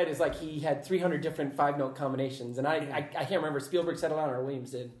what I read. Is like he had 300 different 5-note combinations, and I can't remember if Spielberg settled on or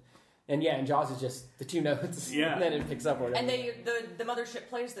Williams did. And yeah, and Jaws is just the 2 notes. Yeah. And then it picks up or whatever. And the mothership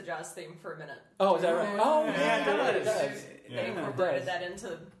plays the Jaws theme for a minute. Oh, is that right? Oh, yeah, it does. They Yeah. incorporated It does. that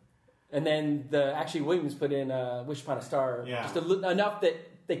into. And then actually Williams put in Wish Upon a Star, Yeah. just enough that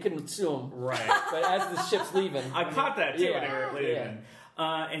they couldn't sue him. right. But as the ship's leaving, I caught that too when they Yeah. were leaving.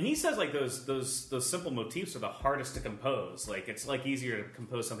 And he says like those simple motifs are the hardest to compose. Like it's like easier to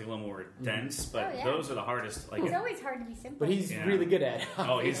compose something a little more dense, but Oh, yeah. those are the hardest. Like It's always hard to be simple. but he's Yeah. really good at it.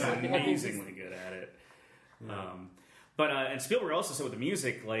 oh, he's obviously. amazingly good at it. And Spielberg also said with the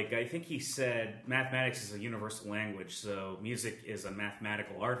music, like I think he said mathematics is a universal language, so music is a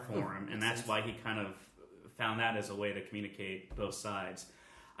mathematical art form, and that's why he kind of found that as a way to communicate both sides.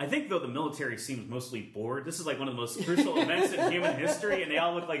 I think though the military seems mostly bored. This is like one of the most crucial events in human history, and they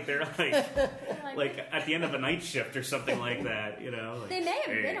all look like they're like at the end of a night shift or something like that. You know, like, They may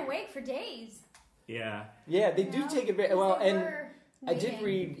have hey. been awake for days. Yeah, Yeah, they do No, take it very because well. they And were I did waiting.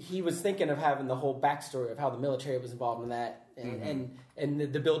 read he was thinking of having the whole backstory of how the military was involved in that, and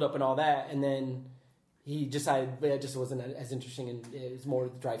the build up and all that, and then he decided it just wasn't as interesting, and it was more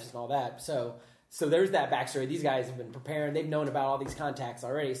the Dreyfus and all that. So there's that backstory. These guys have been preparing; they've known about all these contacts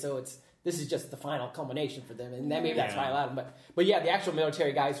already. So this is just the final culmination for them, and maybe that's why I allowed them. But yeah, the actual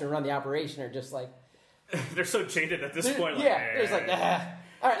military guys who run the operation are just like they're so jaded at this point. Like, yeah, there's like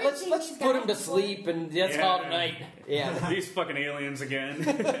all right, let's These put him to guys- sleep and that's Yeah. all tonight. Yeah. These fucking aliens again.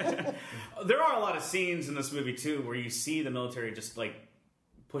 There are a lot of scenes in this movie too where you see the military just like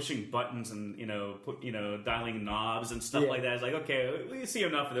pushing buttons and dialing knobs and stuff Yeah. like that. It's like, okay, we see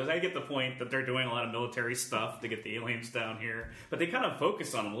enough of those. I get the point that they're doing a lot of military stuff to get the aliens down here, but they kind of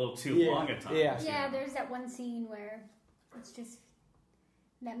focus on them a little too long at times. Yeah. Yeah, you know? there's that one scene where it's just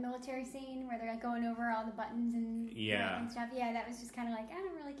that military scene where they're like going over all the buttons and and stuff. Yeah, that was just kind of like I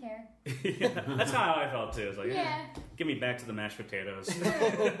don't really care. Yeah, that's how I felt too. It's like, Yeah. give me back to the mashed potatoes,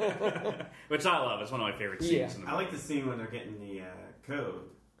 which I love. It's one of my favorite scenes. Yeah. In the I movie. like the scene when they're getting the code,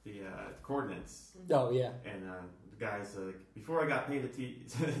 the coordinates, Oh yeah. and the guys, before I got paid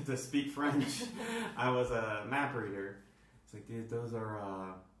to speak French, I was a map reader. It's like, dude, those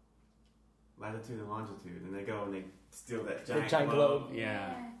are latitude and longitude, and they go and they steal that giant globe.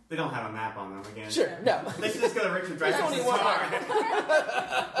 Yeah. They don't have a map on them again. Sure, no. They should just go to Richard There's only Dreyfuss' one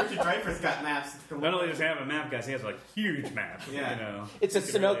car. Richard Dreyfuss got maps. Not only does he have a map, guys, he has like huge map. Yeah. You know. It's a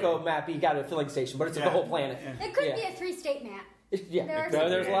Sunoco map. You got a filling station, but it's the whole planet. It could Yeah. be a 3-state map.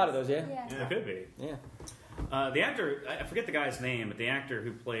 There's a lot of those. Yeah. It could be. Yeah. The actor, I forget the guy's name, but the actor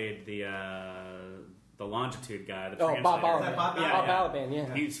who played the longitude guy, the Bob translator. Balaban. Bob Bob Balaban.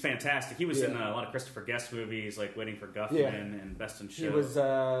 Yeah. He's fantastic. He was Yeah. in a lot of Christopher Guest movies, like Waiting for Guffman Yeah. and Best in Show. He was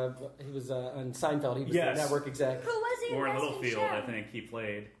on Seinfeld. He was Yes. the network exec. Who was he? Warren in Best in Littlefield, Show? I think he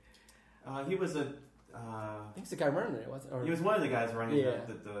played. He was a. I think it's the guy running it, wasn't it? He was one of the guys running Yeah.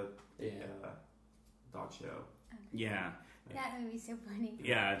 the dog show. Yeah. That movie's so funny.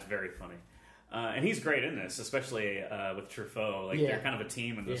 Yeah, it's very funny. And he's great in this, especially with Truffaut. Like, Yeah. they're kind of a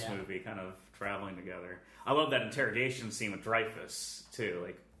team in this Yeah. movie, kind of traveling together. I love that interrogation scene with Dreyfus, too.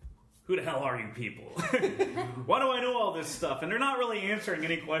 Like, who the hell are you people? Why do I know all this stuff? And they're not really answering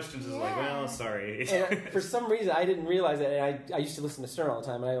any questions. It's like, well, sorry. And for some reason, I didn't realize that. And I used to listen to Stern all the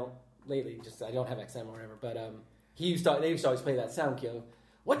time, and I don't lately. Just I don't have XM or whatever. But they used to always play that sound cue.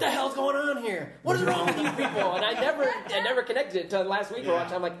 What the hell's going on here? What is wrong with you people? And I never connected it until last week. I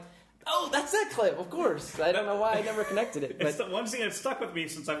watched. I'm like, oh, that's that clip. Of course. I don't know why I never connected it. It's But the one scene that stuck with me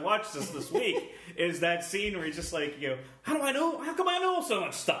since I've watched this week is that scene where he's just like, how do I know? How come I know so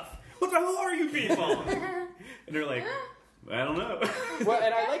much stuff? What the hell are you people? And they're like, I don't know. well,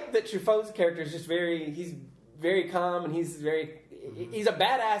 and I like that Truffaut's character is just he's very calm, and he's a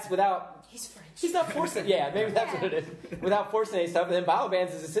badass without. He's French. He's not forcing. Yeah, maybe that's what it is. Without forcing any stuff, and then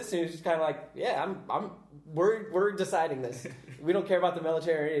Balaban's his assistant, who's just kind of like, yeah, we're deciding this. We don't care about the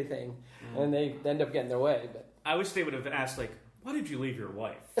military or anything, and they end up getting their way. But I wish they would have asked, like, why did you leave your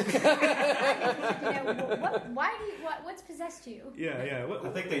wife? What's possessed you? Yeah. I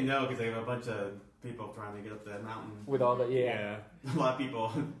think they know because they have a bunch of people trying to get up the mountain. with all the Yeah. A lot of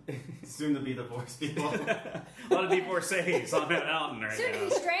people, soon to be divorced people. A lot of divorcees on that mountain right Soon to now.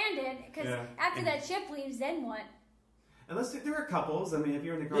 be stranded, because Yeah. after that ship leaves, then what? Unless there are couples. I mean, if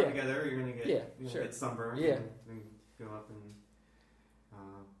you're in the car Yeah. together, you're going to get sure. get sunburned. Yeah. And go up and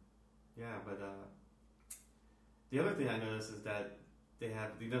but the other thing I noticed is that they have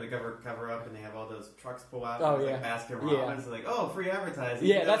they cover up and they have all those trucks pull out. Oh, and yeah. like Baskin Yeah. Robbins, like free advertising.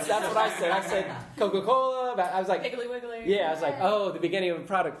 yeah, that's what I said. I said Coca-Cola. But I was like, Piggly Wiggly. yeah, I was like, oh, the beginning of a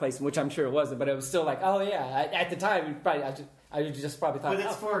product placement, which I'm sure it wasn't, but it was still like, oh yeah. At the time, I just probably thought, But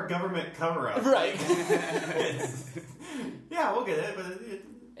it's for a government cover-up. right. Yeah, we'll get it. But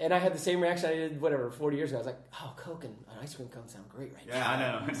And I had the same reaction I did, 40 years ago. I was like, oh, Coke and an ice cream cone sound great right now. yeah, I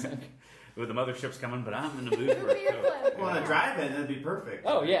know. With the mothership's coming, but I'm in the mood for a Beer Coke. float. Well, on a drive-in, that'd be perfect.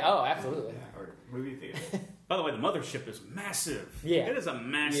 Oh, yeah. Oh, absolutely. Yeah, or movie theater. By the way, the mothership is massive. Yeah. It is a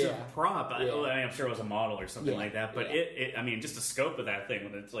massive Yeah. prop. Yeah. I'm sure it was a model or something Yeah. like that. But Yeah. I mean, just the scope of that thing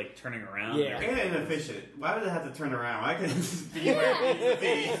when it's like turning around. Yeah. and everything. And inefficient. Why would it have to turn around? Why couldn't it just be Yeah. where it needs to be?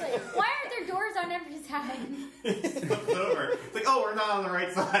 Seriously, why aren't there doors on every side? It flips over. It's like, we're not on the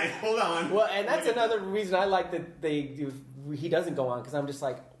right side. Hold on. Well, and that's another reason I like that he doesn't go on, because I'm just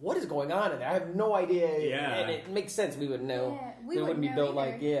like, what is going on in there? I have no idea. Yeah. And it makes sense. We wouldn't know. Yeah, It wouldn't be know built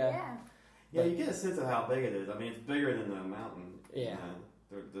either. like, yeah. Yeah, you get a sense of how big it is. I mean, it's bigger than the mountain. Yeah.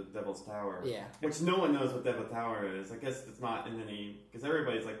 The Devil's Tower. Yeah. Which no one knows what Devil's Tower is. I guess it's not in any... Because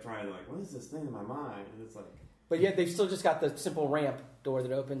everybody's like trying to what is this thing in my mind? And it's like... But yet they've still just got the simple ramp door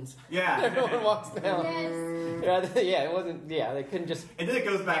that opens. Yeah. Everyone walks down. Yes. Yeah, it wasn't. Yeah, they couldn't just. And then it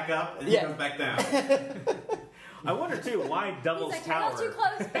goes back up, and then Yeah. it goes back down. I wonder too why He's Devil's like, you're a Tower. little too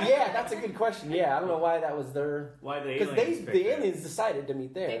close. Yeah, that's a good question. Yeah, I don't know why that was their. Why the Because aliens? picked the it. aliens decided to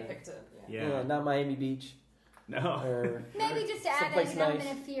meet They there. picked it. Yeah. Not Miami Beach No. or Maybe just to add Someplace an element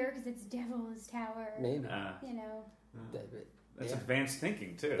nice. of fear because it's Devil's Tower. maybe. You know. That's Yeah. advanced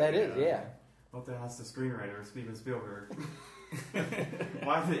thinking too. That you is, know? yeah. We'll have to ask the screenwriter, Steven Spielberg.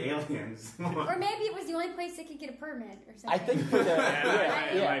 Why the aliens? Or maybe it was the only place they could get a permit or something. I think for the it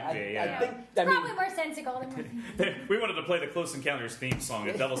might be, I yeah. think It's I mean probably more sensical than what We wanted to play the Close Encounters theme song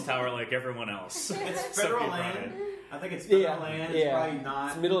at Devil's Tower like everyone else. It's So federal people land. brought it. I think it's federal Yeah, land. yeah. It's probably it's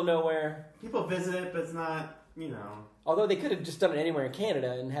not. middle of nowhere. People visit it, but it's not, Although they could have just done it anywhere in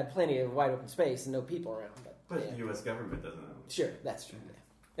Canada and had plenty of wide open space and no people around. But yeah. the U.S. government doesn't know. Sure, that's true. Yeah.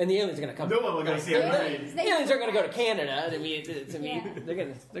 And the aliens are going to come. No one will go see The it. aliens, the aliens are going to go to Canada to meet. Yeah. They're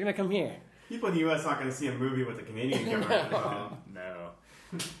going to come here. People in the U.S. aren't going to see a movie with the Canadian government. No.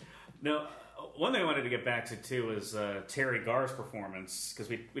 No. one thing I wanted to get back to too was Terry Garr's performance, because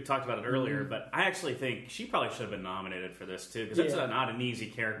we talked about it earlier, but I actually think she probably should have been nominated for this too, because it's not an easy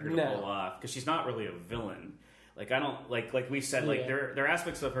character to pull off, because she's not really a villain. Like I don't like we said, like there are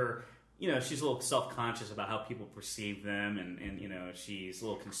aspects of her. You know, she's a little self-conscious about how people perceive them, and you know, she's a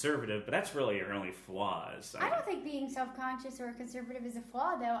little conservative, but that's really her only flaws. I don't think being self-conscious or conservative is a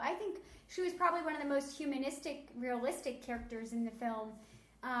flaw, though. I think she was probably one of the most humanistic, realistic characters in the film.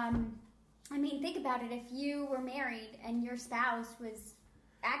 I mean, think about it. If you were married and your spouse was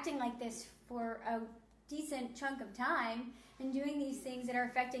acting like this for a decent chunk of time and doing these things that are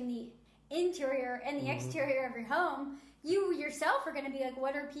affecting the interior and the exterior of your home, you yourself are going to be like,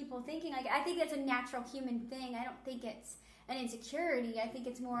 what are people thinking? Like, I think that's a natural human thing. I don't think it's an insecurity. I think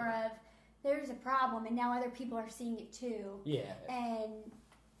it's more of, there's a problem, and now other people are seeing it too. Yeah. And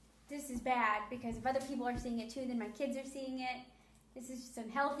this is bad, because if other people are seeing it too, then my kids are seeing it. This is just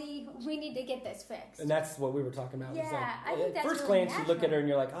unhealthy. We need to get this fixed. And that's what we were talking about. Yeah, It's like, I think at that's first really glance, you look at natural. her and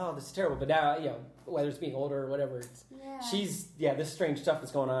you're like, oh, this is terrible. But now, you know, whether it's being older or whatever, it's, she's, this strange stuff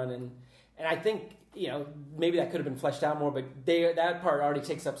that's going on. And I think, you know, maybe that could have been fleshed out more, but that part already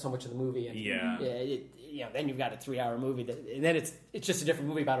takes up so much of the movie. And, then you've got a 3-hour movie, and then it's just a different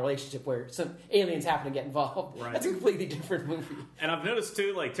movie about a relationship where some aliens happen to get involved. Right. That's a completely different movie. And I've noticed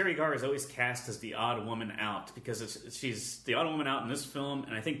too, like Terry Garr is always cast as the odd woman out, because she's the odd woman out in this film,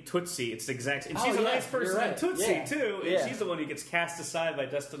 and I think Tootsie, it's the exact, and she's a nice person in Tootsie too, and she's the one who gets cast aside by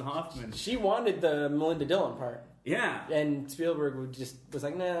Dustin Hoffman. She wanted the Melinda Dillon part. Yeah, and Spielberg was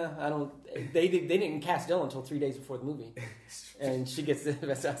like, nah, I don't. They didn't cast Dillon until 3 days before the movie, and she gets the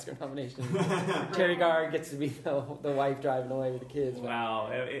Best Oscar nomination. Terry Garr gets to be the wife driving away with the kids. Wow,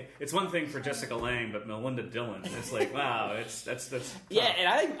 it's one thing for Jessica Lange, but Melinda Dillon, it's like, wow, that's tough. Yeah,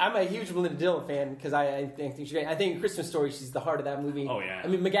 and I'm a huge Melinda Dillon fan, because I think she's great. I think in Christmas Story, she's the heart of that movie. Oh yeah, I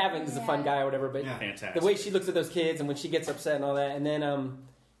mean, McGavin is a fun guy or whatever, but fantastic. The way she looks at those kids and when she gets upset and all that, and then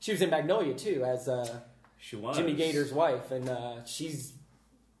she was in Magnolia too as. She was Jimmy Gator's wife, and she's,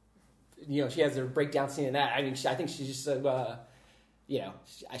 you know, she has a breakdown scene in that. I mean, I think she's just,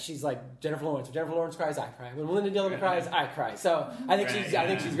 she's like Jennifer Lawrence. When Jennifer Lawrence cries, I cry. When Melinda Dillon cries, I cry. So I think I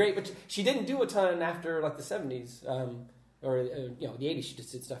think she's great. But she didn't do a ton after like the 70s or the 80s. She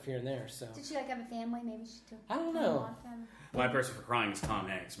just did stuff here and there. So did she like have a family? Maybe she took. I don't know. My person for crying is Tom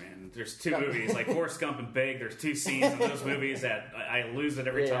Hanks, man. There's 2 movies, like Forrest Gump and Big. There's 2 scenes in those movies that I lose it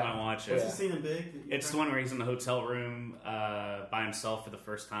every time I watch it. What's the scene in Big? It's the one where he's in the hotel room by himself for the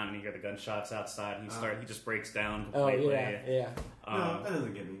first time, and you hear the gunshots outside. He just breaks down completely. No, that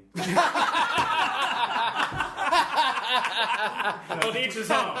doesn't get me. Well, each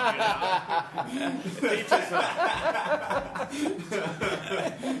his own, you know. Each his own.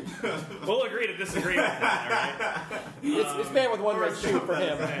 We'll agree to disagree with that, all right? It's man with one red shoe for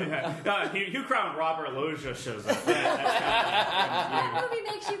him. Hugh Crown Robert Loggia shows up. What movie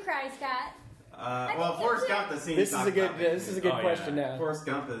makes you cry, Scott? Well, Forrest Gump, the scene. This is a good question now. Forrest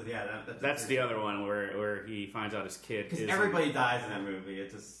Gump is that's the other one where he finds out his kid. Because everybody dies in that movie.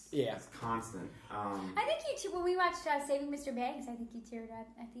 It's just it's constant. I think you too. When we watched Saving Mr. Banks, I think you teared up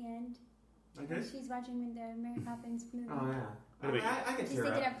at the end. Okay. She's watching the Mary Poppins movie. Oh yeah. I can tear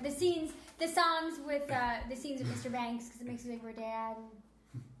up. Of the songs with the scenes of Mr. Banks, because it makes you think we're dad.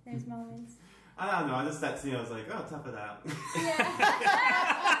 And those moments. I don't know. Just that scene, I was like, oh, tough it out. Yeah.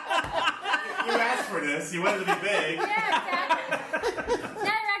 You asked for this. You wanted to be big. Yeah, exactly. Now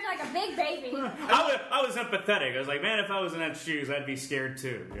you're acting like a big baby. I was empathetic. I was like, man, if I was in that shoes, I'd be scared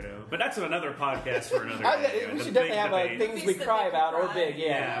too, you know. But that's another podcast for another day. We should definitely have things we cry about or big.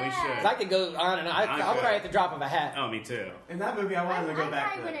 Yeah, we should. 'Cause I could go on and on. I'll cry at the drop of a hat. Oh, me too. In that movie, I wanted to go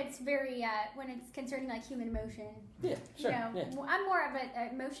back to when it's very when it's concerning like human emotion. Yeah, sure. You know, I'm more of an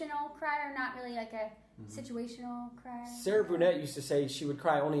emotional crier, not really like a situational crier. Sarah Brunette used to say she would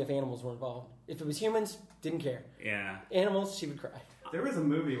cry only if animals were involved. If it was humans, didn't care. Yeah. Animals, she would cry. There was a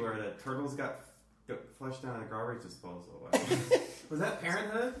movie where the turtles got flushed down a garbage disposal. Was that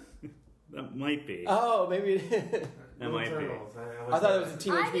Parenthood? That might be. Oh, maybe. That might Turtles. I thought it was a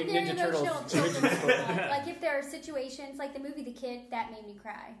Teenage I'm Mutant Ninja very Turtles. emotional children's book. Like if there are situations, like the movie The Kid, that made me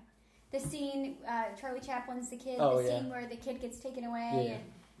cry. The scene, Charlie Chaplin's The Kid, scene where the kid gets taken away and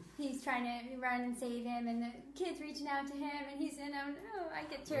he's trying to run and save him, and the kid's reaching out to him, and he's in I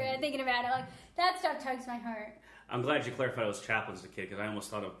get teary thinking about it. Like that stuff tugs my heart. I'm glad you clarified it was Chaplin's The Kid, because I almost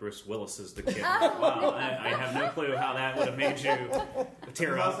thought of Bruce Willis's The Kid. Wow, I have no clue how that would have made you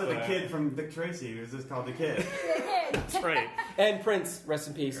tear There's up. also the kid from Dick Tracy, who's just called The Kid. The Kid. That's right. And Prince, rest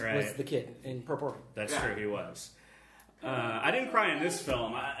in peace, Right. was the kid in Purple Rain. That's true, he was. I didn't cry in this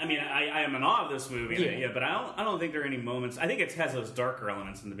film. I mean, I am in awe of this movie, but I don't think there are any moments. I think it has those darker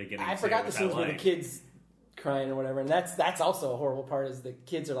elements in the beginning. I forgot the scenes where the kids crying or whatever, and that's also a horrible part. Is the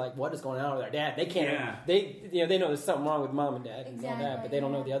kids are like, "What is going on with our dad?" They can't. They know there's something wrong with mom and dad and all that, but they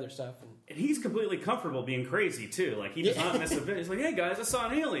don't know the other stuff. And he's completely comfortable being crazy too. Like he does not miss a bit. He's like, "Hey guys, I saw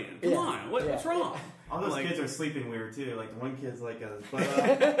an alien. Come on, what's wrong?" All those kids are sleeping weird too. Like the one kid's like Did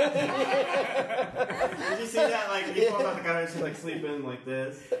you see that? Like you talk about the guy, she's like sleeping like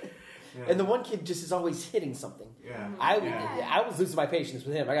this. Yeah. And the one kid just is always hitting something. Yeah. I was losing my patience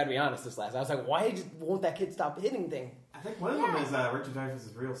with him. I got to be honest. I was like, why won't that kid stop hitting things? I think one of them is Richard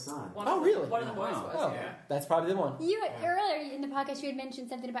Dreyfuss' real son. Really? One of the boys was. Yeah. That's probably the one. Earlier in the podcast, you had mentioned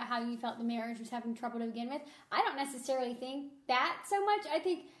something about how you felt the marriage was having trouble to begin with. I don't necessarily think that so much. I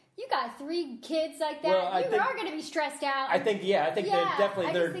think you got 3 kids like that. Well, you are going to be stressed out. I think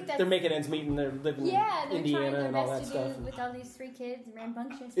they're making ends meet and they're living in Indiana and all that stuff. With all these 3 kids,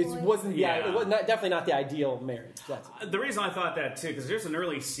 rambunctious It boys. wasn't. It was definitely not the ideal marriage. The reason I thought that too, because there's an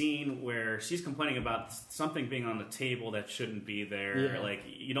early scene where she's complaining about something being on the table that shouldn't be there. Yeah. Like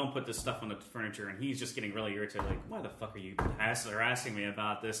you don't put this stuff on the furniture, and he's just getting really irritated. Like, why the fuck are you harassing me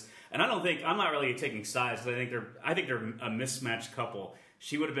about this? And I'm not really taking sides. I think they're a mismatched couple.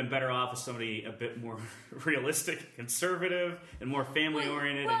 She would have been better off with somebody a bit more realistic, conservative, and more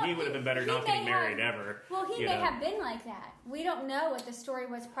family-oriented, and he would have been better not getting married ever. Well, he may have been like that. We don't know what the story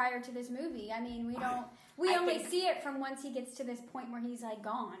was prior to this movie. I mean, we don't. We only see it from once he gets to this point where he's like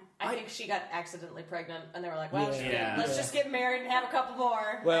gone. I think she got accidentally pregnant, and they were like, "Well, let's just get married and have a couple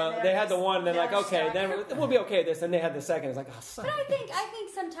more." Well, they had the one. They're like, "Okay, then we'll be okay with this." And they had the second. It's like, "Oh, son." But I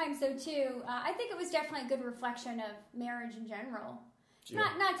think sometimes though too. I think it was definitely a good reflection of marriage in general. Sure.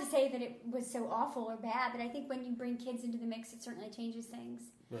 Not to say that it was so awful or bad, but I think when you bring kids into the mix, it certainly changes things.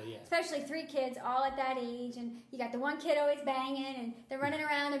 Well, yeah. Especially 3 kids all at that age, and you got the one kid always banging, and they're running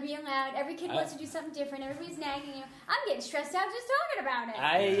around, they're being loud. Every kid wants to do something different. Everybody's nagging you. I'm getting stressed out just talking about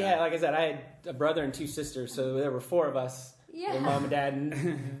it. Like I said, I had a brother and 2 sisters, so there were 4 of us. Yeah. With mom and dad,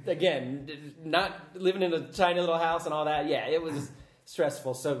 and again, not living in a tiny little house and all that. Yeah, it was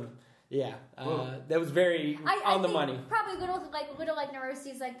stressful. So. Yeah, that was very on the money. Probably little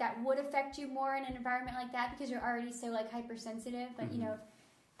neuroses like that would affect you more in an environment like that because you're already so like hypersensitive. But you know,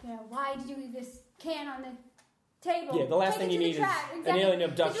 why did you leave this can on the table? Yeah, the last thing you need is an alien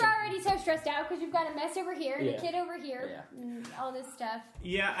abduction. You're already so stressed out because you've got a mess over here and a kid over here, and all this stuff.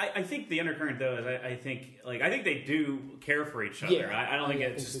 Yeah, I think the undercurrent though is I think they do care for each other. Yeah. I don't think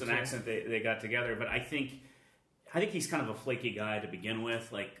it's just an accident they got together, but I think he's kind of a flaky guy to begin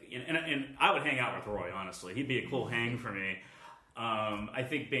with. Like, and I would hang out with Roy, honestly. He'd be a cool hang for me. I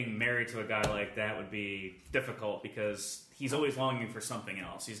think being married to a guy like that would be difficult because he's always longing for something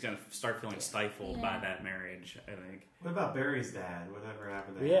else. He's going to start feeling stifled by that marriage, I think. What about Barry's dad? Whatever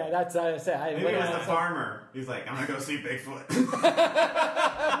happened there? Yeah, that's what I said. Maybe it was the farmer. He's like, I'm going to go see Bigfoot.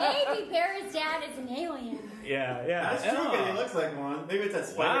 Maybe Barry's dad is an alien. Yeah. That's true, because he looks like one. Maybe it's that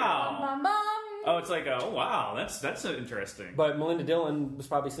spider. Wow. Bum, bum. Oh, it's like, wow, that's interesting. But Melinda Dillon was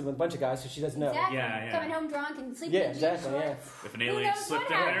probably sleeping with a bunch of guys, so she doesn't know. Exactly. Yeah. Coming home drunk and sleeping in jeans shorts. If an alien slipped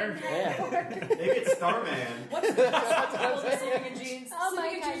in there. Maybe it's Starman. What's the sleeping in jeans? Oh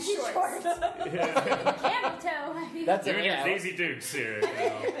my God, jeans shorts. Camel toe. That's it. Here's Daisy Dukes here.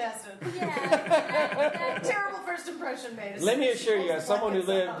 You bastard. Yeah. Terrible first impression made. Let me assure you, as someone who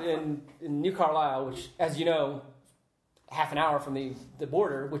lived in New Carlisle, which, as you know, half an hour from the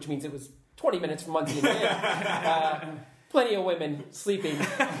border, which means it was 20 minutes from Muncie, plenty of women sleeping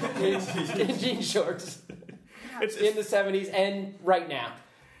in jean shorts in the 70s and right now.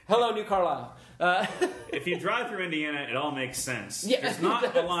 Hello, New Carlisle. If you drive through Indiana, it all makes sense. Yeah. There's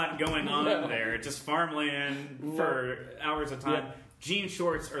not a lot going on there. Just farmland for hours at a time. Yeah. Jean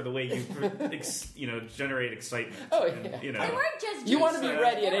shorts are the way you generate excitement. Oh, yeah. And, They weren't just jeans. You want to be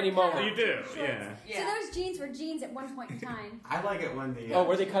ready at any moment. You do, yeah. So those jeans were jeans at one point in time. I like it when the...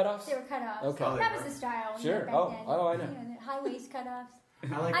 were they cutoffs? They were cutoffs. Okay. That was the style. Sure. Back then. I know. The high waist cutoffs.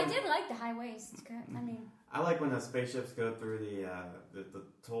 I did like the high waist. I like when the spaceships go through the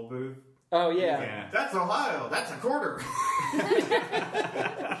toll booth. Oh, yeah. That's Ohio. That's a quarter. Then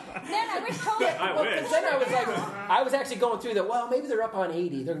I wish told it. I wish. Then I was actually going through that. Well, maybe they're up on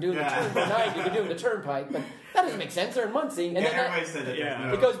 80. They're doing the turnpike. 90. They're doing the turnpike, but that doesn't make sense. They're in Muncie, and then everybody said that.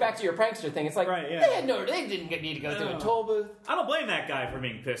 Yeah. It goes back to your prankster thing. It's like they didn't need to go through a toll booth. I don't blame that guy for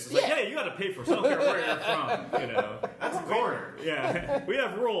being pissed. It's like, hey, you got to pay for something. I don't care where you're from. That's a quarter. Yeah, we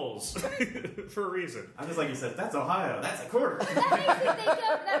have rules for a reason. I'm just like you said. That's Ohio. That's a quarter.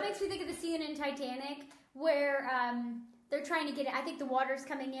 That makes me think of the scene in Titanic where they're trying to get it. I think the water's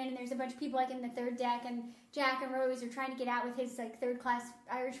coming in, and there's a bunch of people like in the third deck, and Jack and Rose are trying to get out with his like third class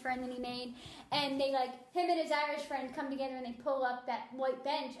Irish friend that he made, and they like him and his Irish friend come together and they pull up that white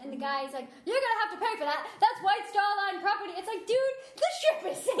bench, and the guy's like, "You're gonna have to pay for that. That's White Star Line property." It's like, dude, the ship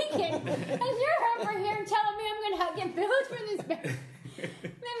is sinking, and you're over here telling me I'm gonna get billed for this bench.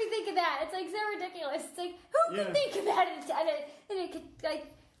 Made me think of that. It's like so ridiculous. It's like, who can think of that? And it could, like,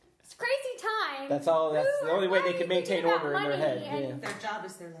 it's crazy time. That's all. That's the only way they can maintain order in their head. Yeah. Their job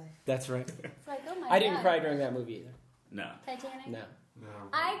is their life. That's right. It's like, oh my I didn't God. cry during that movie either. No. Titanic? No.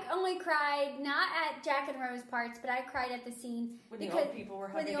 I only cried not at Jack and Rose parts, but I cried at the scene When the old people were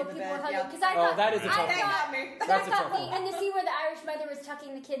hugging in the bed. Because I thought that is a tough That one. got me. That's a tough one. and the scene where the Irish mother was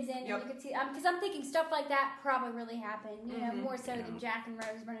tucking the kids in, and Yep. you could see, because I'm thinking stuff like that probably really happened, you know, more so than Jack and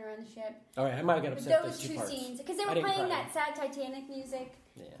Rose running around the ship. All right, I might have got But upset those with those two two parts. scenes, because they I were didn't playing cry. that sad Titanic music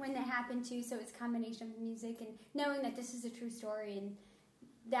Yeah. when that happened too, so it's a combination of the music and knowing that this is a true story, and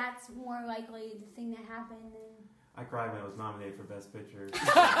that's more likely the thing that happened than. I cried when it was nominated for Best Picture. Me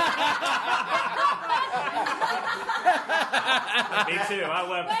too. I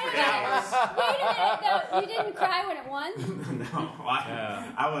wept for hours. Wait a minute, though. You didn't cry when it won? No,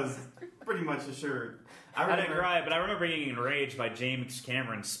 I was pretty much assured. I didn't cry, but I remember being enraged by James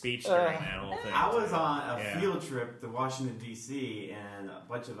Cameron's speech during that whole thing. I was on a Yeah. field trip to Washington, D.C., and a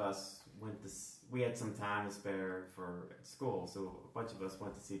bunch of us went to... We had some time to spare for school, so a bunch of us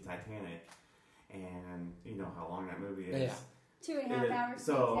went to see Titanic. And you know how long that movie is. Yeah. 2.5 hours.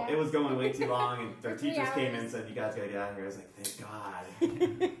 So exactly. it was going way too long, and their For 3 teachers came in hours. and said, "You guys gotta get out of here." I was like, "Thank God."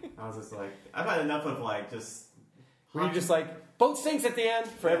 I was just like, I've had enough of like just. Were you just like, boat sinks at the end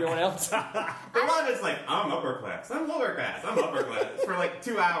for everyone else? A lot of it's like, I'm upper class, I'm lower class, I'm upper class for like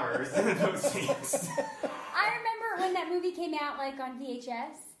 2 hours in those scenes. I remember when that movie came out, like on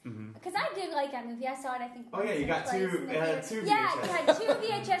VHS. Because I did like that movie. I saw it, I think. Oh, yeah, you got once or two- twice in the it had theater. two Yeah, VHS. you had 2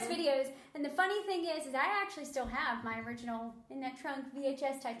 VHS videos. And the funny thing is I actually still have my original in that trunk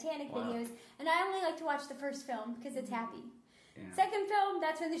VHS Titanic Wow. videos. And I only like to watch the first film because it's happy. Yeah. Second film,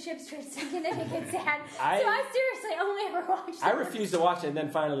 that's when the ship starts sinking and it gets sad. I- So I seriously only ever watched. I the refused to watch it, and then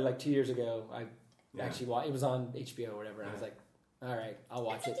finally, like 2 years ago, I Yeah. actually watched. It was on HBO or whatever, and I was like, all right, I'll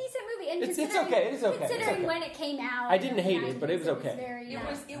watch It's a it. decent movie. And It's considering- okay, it is okay, it's Considering okay. when it came out. I didn't in the hate it, but it was 90s, okay. very, It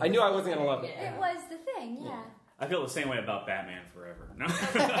was, I knew I wasn't gonna love it. It was the thing, yeah. I feel the same way about Batman Forever. No.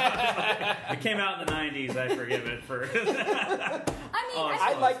 It came out in the 90s. I forgive it for. I mean, Oh,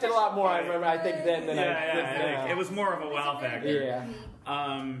 I liked it a lot more. I remember. I think then than yeah, I. it was more of a wow factor. Yeah.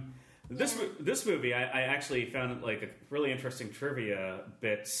 This movie, I actually found like a really interesting trivia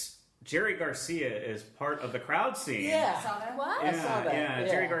bits. Jerry Garcia is part of the crowd scene. Yeah. Saw that? What? I saw that, Yeah, yeah.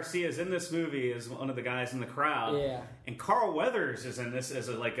 Jerry Garcia is in this movie as one of the guys in the crowd. Yeah. And Carl Weathers is in this as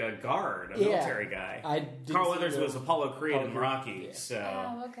like a guard, a Yeah. military guy. I didn't Carl see Weathers the- was Apollo Creed in Apollo Rocky, Creed, yeah.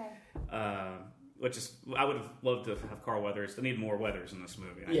 so Oh, okay. which is I would have loved to have Carl Weathers. They need more Weathers in this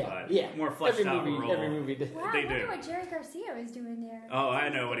movie. I Yeah, thought. yeah. More fleshed every out movie, role. Every movie did. Wow, They I wonder do. what Jerry Garcia was doing there. Oh, I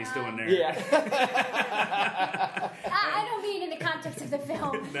know what he's doing there. Yeah. I don't mean in the context of the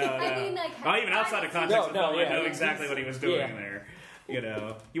film. No, I mean, like. oh, even outside of context of the film, I know yeah. exactly what he was doing Yeah. there. You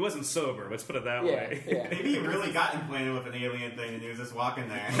know, he wasn't sober. Let's put it that Yeah, way. yeah. Maybe he really got implanted with an alien thing, and he was just walking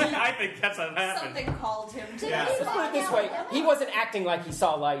there. I think that's what happened. Something called him to Yeah. this. Let's put it this way: he wasn't acting like he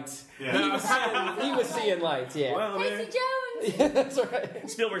saw lights. Yeah. He was seeing lights. Yeah. Well, man, Casey Jones! Yeah, that's right.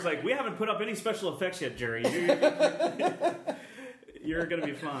 Spielberg's like, we haven't put up any special effects yet, Jerry. You're gonna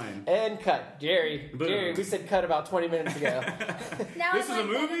be fine. And cut, Jerry. Boom. Jerry, we said cut about 20 minutes ago. Now This is I'm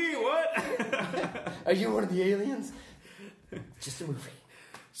a like, movie? What? Are you one of the aliens? Just a movie.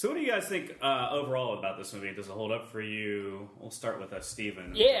 So what do you guys think overall about this movie? Does it hold up for you? We'll start with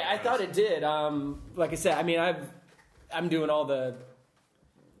Steven. Yeah, I thought it did. Like I said, I mean, I'm doing all the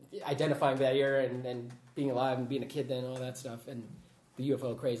identifying that era and being alive and being a kid then, all that stuff, and the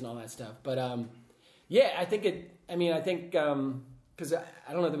UFO craze and all that stuff. But yeah, I think it. I mean, I think because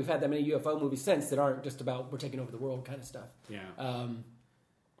I don't know that we've had that many UFO movies since that aren't just about we're taking over the world kind of stuff. Yeah.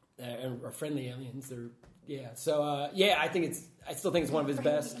 Or friendly aliens. They're yeah. So yeah, I still think it's one of his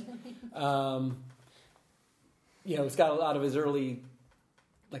best. You know, it's got a lot of his early,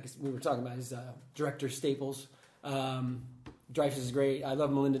 like we were talking about, his director staples. Dreyfuss is great. I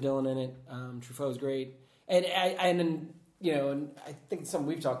love Melinda Dillon in it. Truffaut's great, and you know, and I think it's something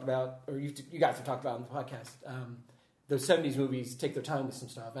we've talked about, or you guys have talked about on the podcast. Those 70s movies take their time with some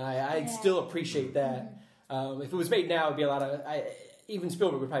stuff, and I still appreciate that. If it was made now, it'd be a lot of. Even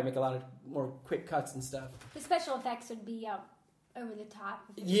Spielberg would probably make a lot of more quick cuts and stuff. The special effects would be over the top.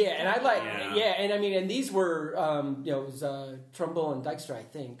 Yeah, and I like, Yeah. and I mean, and these were, you know, it was Trumbull and Dykstra, I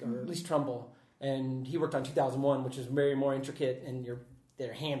think, or at least Trumbull, and he worked on 2001, which is very more intricate, and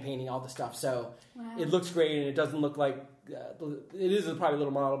they're hand painting all the stuff. So it looks great, and it doesn't look like it is probably a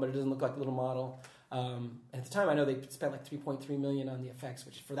little model, but it doesn't look like a little model. And at the time, I know they spent like $3.3 million on the effects,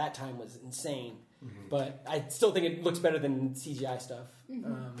 which for that time was insane. Mm-hmm. But I still think it looks better than CGI stuff.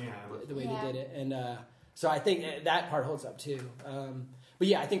 The way they did it, and so I think that part holds up too. But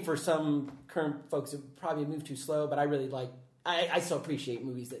yeah, I think for some current folks, it probably moved too slow. But I really like. I still appreciate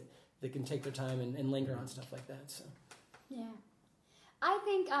movies that can take their time and linger on stuff like that. So yeah, I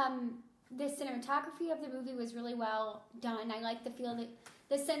think the cinematography of the movie was really well done. I like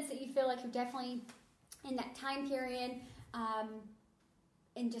the sense that you feel like you're definitely in that time period,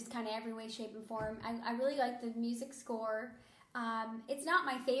 in just kind of every way, shape, and form. I really like the music score. It's not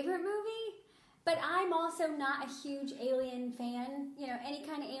my favorite movie, but I'm also not a huge Alien fan. You know, any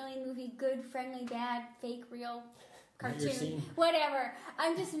kind of Alien movie, good, friendly, bad, fake, real, cartoon, whatever.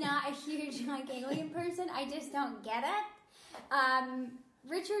 I'm just not a huge Alien person. I just don't get it.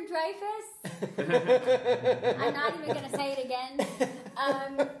 Richard Dreyfuss. I'm not even going to say it again.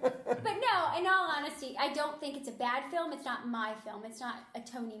 But no, in all honesty, I don't think it's a bad film. It's not my film. It's not a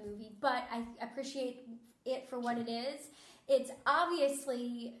Tony movie, but I appreciate it for what it is. It's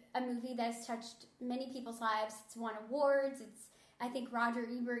obviously a movie that's touched many people's lives. It's won awards. I think Roger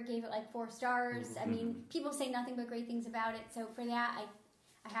Ebert gave it like 4 stars. I mean, people say nothing but great things about it. So for that,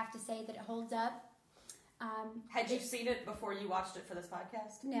 I have to say that it holds up. Had you seen it before you watched it for this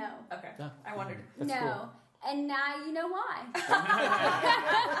podcast? No. Okay. Yeah. I wondered. That's cool. And now you know why.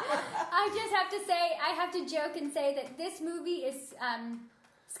 I just have to say, I have to joke and say that this movie is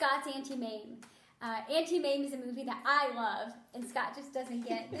Scott's Auntie Mame. Auntie Mame is a movie that I love, and Scott just doesn't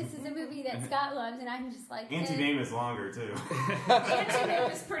get. This is a movie that Scott loves, and I'm just like... Auntie Mame is longer, too. Auntie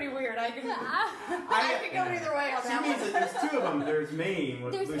Mame is pretty weird. I can go either way on that one. There's 2 of them. There's Mame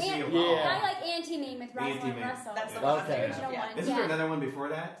with Lucy and Paul. I like Auntie Mame with Rosalind Russell. That's the one. The original one. Isn't there another one before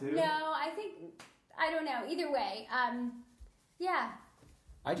that, too? No, I don't know. Either way, yeah.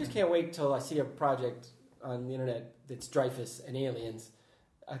 I just can't wait till I see a project on the internet that's Dreyfuss and aliens,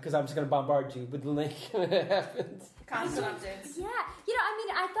 because I'm just going to bombard you with the link when it happens. Constant updates. Yeah. You know, I mean,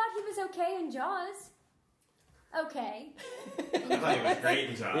 I thought he was okay in Jaws. Okay. I thought he was great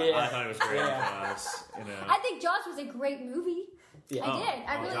in Jaws. Yeah. I thought it was great. You know. I think Jaws was a great movie. Yeah. I did.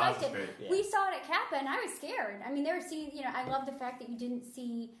 I really Jaws liked it. is great. Yeah. We saw it at Kappa, and I was scared. I mean, there were scenes, you know, I love the fact that you didn't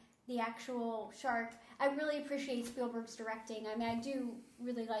see the actual shark. I really appreciate Spielberg's directing. I mean, I do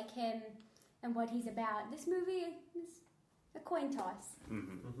really like him and what he's about. This movie is a coin toss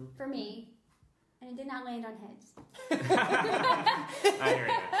for me, and it did not land on heads. I hear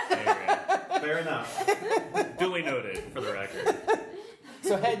you. Fair enough. Duly noted for the record.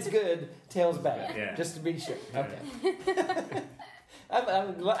 So head's good, tail's bad. Yeah. Just to be sure. Okay. I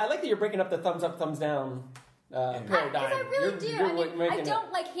like that you're breaking up the thumbs up, thumbs down paradigm. Because I really do. I mean, I making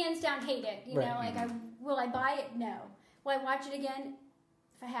don't like hands down hate it. You Right. know, like will I buy it? No. Will I watch it again?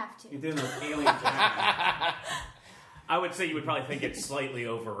 If I have to. You're doing those alien jams. I would say you would probably think it's slightly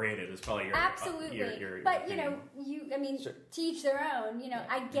overrated. Is probably your Absolutely. your but you know, Sure. to each their own. You know,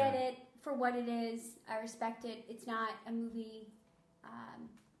 I get it for what it is. I respect it. It's not a movie.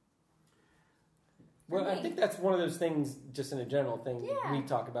 Well, I think that's one of those things, just in a general thing Yeah. we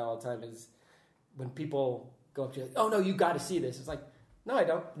talk about all the time, is when people go up to you like, oh, no, you got to see this. It's like, no, I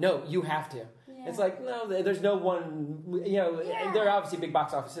don't. No, you have to. Yeah. It's like, no, there's no one, you know, Yeah. there are obviously big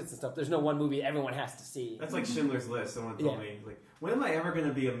box office hits and stuff. There's no one movie everyone has to see. That's like Schindler's List. Someone told me, like, when am I ever going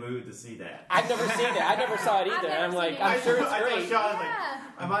to be in a mood to see that? I've never seen it. I never saw it I've either. never I'm like, seen it. I'm sure it's I great. told Sean, like, Yeah.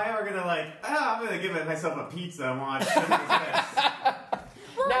 am I ever going to, I'm going to give myself a pizza and watch Schindler's List?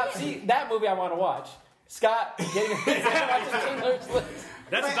 Now, see, that movie I want to watch. Scott getting a pizza and watching Schindler's List.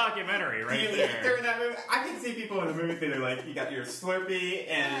 That's a documentary right Do you there. eat during that movie? I can see people in the movie theater, like, you got your Slurpee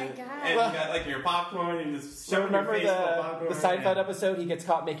and, Oh my God. and Well- you got, like, your popcorn and just So shoving your remember face full of popcorn. the Seinfeld and- episode? He gets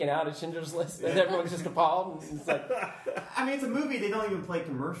caught making out at Schindler's List, and everyone's just appalled. And it's like, I mean, it's a movie they don't even play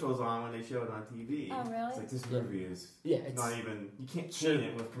commercials on when they show it on TV. Oh, really? It's like, this movie is it's not even, you can't chain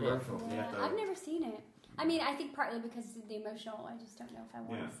it with commercials. You Yeah, have to- I've never seen it. I mean, I think partly because of the emotional. I just don't know if I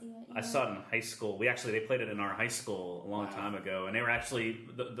want to see it. you I know? saw it in high school. They played it in our high school a long time ago, and they were actually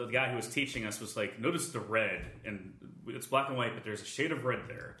the guy who was teaching us was like, notice the red, and it's black and white, but there's a shade of red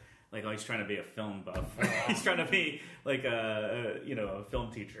there. Like, he's trying to be a film buff. He's trying to be like a film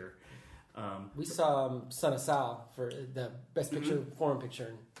teacher. we saw Son of Sal for the Best Picture, Foreign Picture.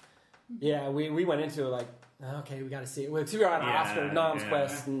 And yeah, we went into it like, okay, we got to see it. We were on our Oscar Nom's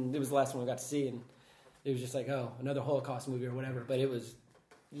Quest, and it was the last one we got to see, and it was just like, oh, another Holocaust movie or whatever. But it was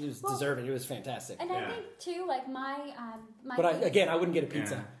deserving. It was fantastic. And I think too, like my But I wouldn't get a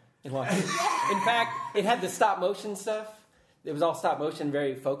pizza. and watched it. In fact, it had the stop motion stuff. It was all stop motion,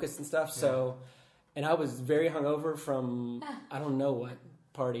 very focused and stuff. So, and I was very hungover from I don't know what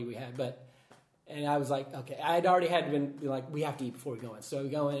party we had, and I was like, okay, I'd already had to be like, we have to eat before we go in. So we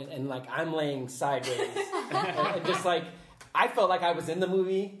go in, and like I'm laying sideways, and just like I felt like I was in the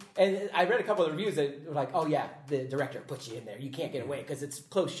movie. And I read a couple of reviews that were like, oh yeah, the director puts you in there, you can't get away because it's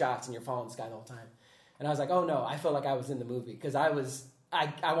close shots and you're following the sky the whole time. And I was like, oh no, I felt like I was in the movie because I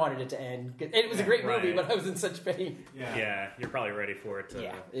wanted it to end. It was a great movie, but I was in such pain. Yeah, you're probably ready for it to.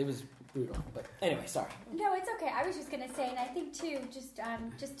 Yeah, it was brutal. But anyway, sorry. No, it's okay. I was just gonna say, and I think too, just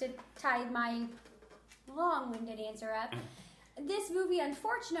to tie my long-winded answer up, this movie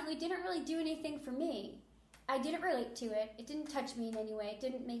unfortunately didn't really do anything for me. I didn't relate to it. It didn't touch me in any way. It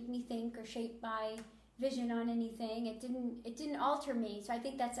didn't make me think or shape my vision on anything. It didn't alter me. So I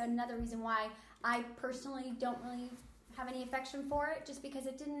think that's another reason why I personally don't really have any affection for it, just because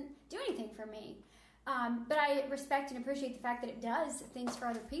it didn't do anything for me. But I respect and appreciate the fact that it does things for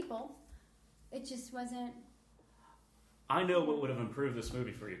other people. It just wasn't. I know what would have improved this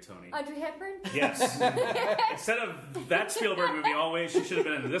movie for you, Tony. Audrey Hepburn? Yes. Instead of that Spielberg movie, Always, she should have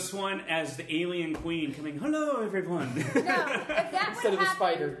been in this one as the alien queen coming, hello, everyone. No, if that Instead of the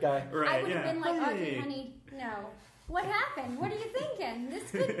spider guy. Right, I would have been like, Audrey, Hey. honey, no. What happened? What are you thinking?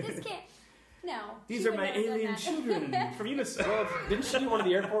 This can't. No. These she are would my never have done alien that. children from UNICEF. Well, didn't she do one of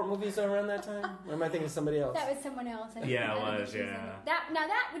the airport movies around that time? Or am I thinking of somebody else? That was someone else. I Yeah, it don't think was, she in yeah. it. Now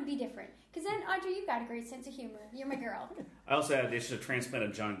that would be different. Because then, Audrey, you've got a great sense of humor. You're my girl. I also had they should have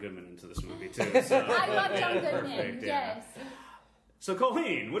transplanted John Goodman into this movie, too. So, I love John Goodman. perfect, yeah. Yes. So,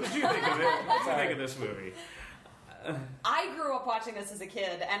 Colleen, what did you think of it? What did you think of this movie? I grew up watching this as a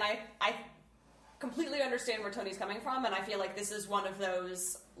kid, and I completely understand where Tony's coming from, and I feel like this is one of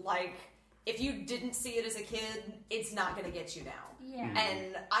those, like, if you didn't see it as a kid, it's not going to get you now. Yeah.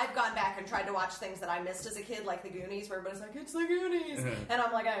 And I've gone back and tried to watch things that I missed as a kid, like The Goonies, where everybody's like, it's The Goonies! And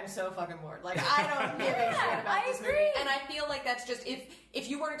I'm like, I am so fucking bored. Like, I don't give a shit about this movie. And I feel like that's just, if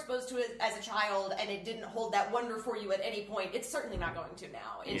you weren't exposed to it as a child and it didn't hold that wonder for you at any point, it's certainly not going to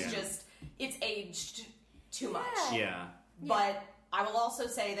now. It's just, it's aged too much. Yeah. But I will also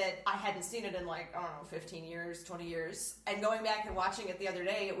say that I hadn't seen it in like, I don't know, 15 years, 20 years. And going back and watching it the other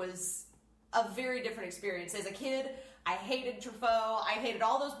day, it was a very different experience. As a kid, I hated Truffaut. I hated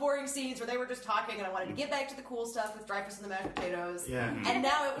all those boring scenes where they were just talking, and I wanted to get back to the cool stuff with Dreyfus and the mashed potatoes. Yeah. And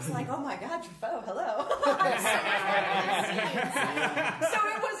now it was like, oh my God, Truffaut, hello. So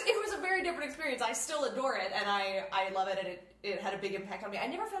it was a very different experience. I still adore it, and I love it, and it had a big impact on me. I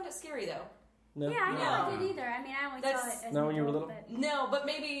never found it scary, though. No? Yeah, I No. never did either. I mean, I only saw it as No, an when you were adult, little? but No, but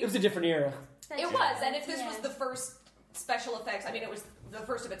maybe... It was a different era. that's It true. was, and if this Yeah. was the first special effects, I mean, it was the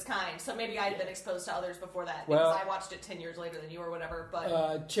first of its kind, so maybe I'd been exposed to others before that, because Well- I watched it 10 years later than you or whatever,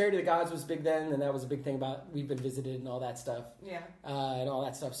 but Charity of the Gods was big then, and that was a big thing about We've Been Visited and all that stuff. yeah. And all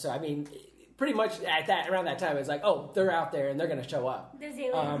that stuff. So, I mean, pretty much around that time, it was like, oh, they're out there and they're going to show up. There's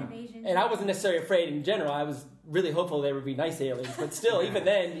alien invasion. And I wasn't necessarily afraid in general. I was really hopeful they would be nice aliens. But still, even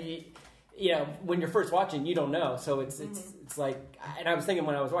then, you know, when you're first watching, you don't know. So it's like, and I was thinking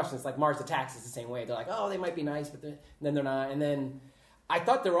when I was watching, it's like Mars Attacks is the same way. They're like, oh, they might be nice, but then they're not. And then I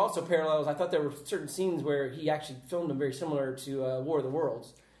thought there were also parallels. I thought there were certain scenes where he actually filmed them very similar to War of the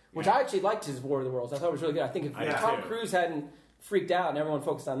Worlds, which I actually liked his War of the Worlds. I thought it was really good. I think if I did Tom too. Cruise hadn't freaked out and everyone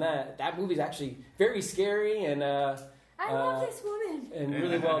focused on that movie's actually very scary and I love this woman. and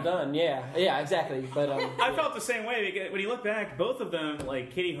really well done. Yeah, exactly. But I felt the same way because when you look back, both of them, like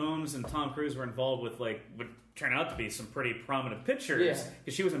Katie Holmes and Tom Cruise, were involved with like what turned out to be some pretty prominent pictures. Yeah.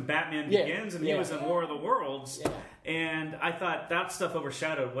 Because she was in Batman Yeah. Begins and he Yeah. was in War of the Worlds. Yeah. And I thought that stuff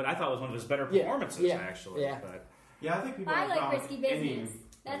overshadowed what I thought was one of his better Yeah. performances, Yeah. actually. Yeah. But, Yeah, I think people I have like found Risky Business. any-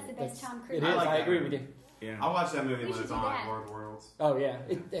 That's the best Tom Cruise. it is. I like I that agree movie. with you. yeah. I'll watch that movie We when should it's do on that. War of the Worlds. Oh yeah,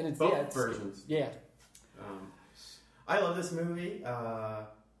 and it's Both it's, versions. Yeah, I love this movie. I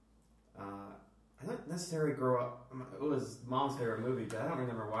didn't necessarily grow up. It was Mom's favorite movie, but I don't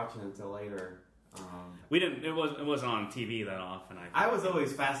remember watching it until later. We didn't. It wasn't on TV that often. I was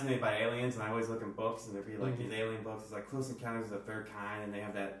always fascinated by aliens, and I always look in books, and there'd be like these alien books. It's like Close Encounters of the Third Kind, and they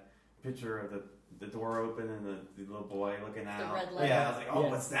have that picture of the door open and the little boy looking out. red light. Yeah, I was like, oh, yeah.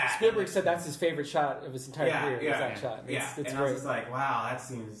 what's that? Spielberg said that's his favorite shot of his entire career. Was that shot? Yeah, It's and I was great. just like, wow, that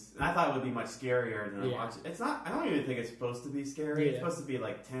seems. And I thought it would be much scarier than I Yeah. watched it. It's not. I don't even think it's supposed to be scary. It's Yeah. supposed to be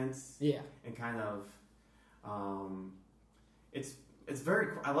like tense Yeah, and kind of. It's very.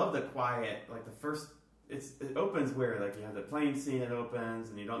 I love the quiet. Like the first. it opens weird. Like you have the plane scene, it opens,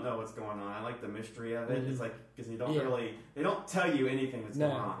 and you don't know what's going on. I like the mystery of it. It's like because you don't they don't tell you anything that's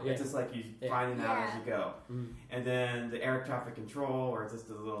going on. It's just like you finding out as you go. And then the air traffic control, where it's just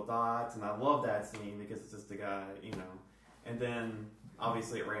the little dots, and I love that scene because it's just a guy, you know. And then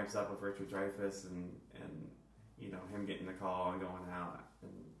obviously it ramps up with Richard Dreyfuss and you know him getting the call and going out.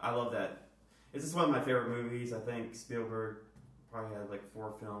 And I love that. It's just one of my favorite movies. I think Spielberg probably had like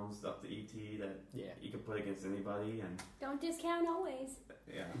 4 films up to E.T. that you could put against anybody, and Don't discount Always.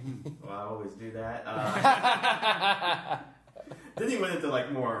 yeah, well I always do that. Then he went into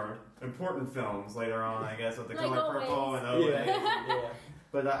like more important films later on, I guess, with The Like Color Purple Always. and Always. Yeah.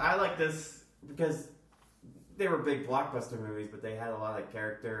 But I like this because they were big blockbuster movies, but they had a lot of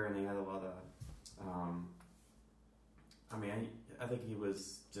character and they had a lot of. I mean, I think he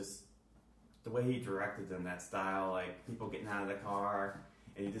was just. The way he directed them, that style, like people getting out of the car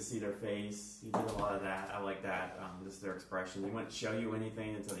and you just see their face. He did a lot of that. I like that, just their expression. He wouldn't show you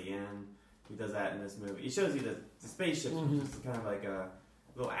anything until the end. He does that in this movie. He shows you the spaceship, which is kind of like a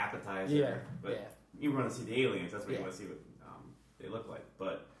little appetizer. Yeah. But you want to see the aliens. That's what you want to see what they look like.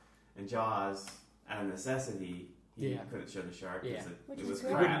 But in Jaws, out of necessity, he couldn't show the shark because it was It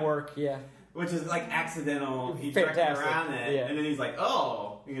crap. wouldn't work. Yeah. Which is like accidental. He directed Fantastic. around it, Yeah. and then he's like,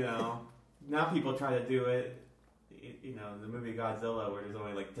 "Oh, you know." Now people try to do it. You know, the movie Godzilla, where there's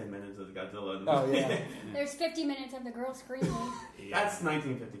only like 10 minutes of Godzilla. In the movie. yeah. There's 50 minutes of the girl screaming. That's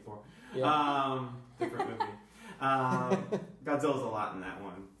 1954. Yeah. Different movie. Godzilla's a lot in that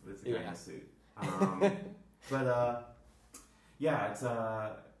one. It's a guy in a suit. But it's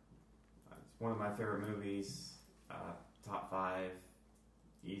one of my favorite movies. Top 5,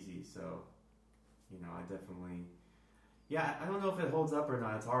 easy. So, you know, I definitely. Yeah, I don't know if it holds up or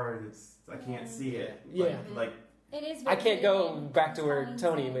not. It's hard. I can't see it. Yeah. Like It is. I very can't go vivid. back to where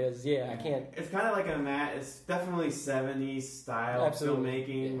Tony said. is. Yeah, I can't. it's kind of like it's definitely 70s style Absolutely.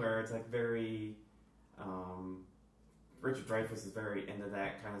 filmmaking Yeah. where it's like very. Richard Dreyfuss is very into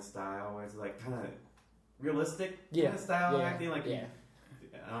that kind of style where it's like kind of realistic kind of style acting. Like I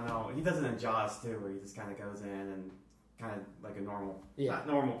don't know. He does it in Jaws too, where he just kind of goes in and kind of like a normal, not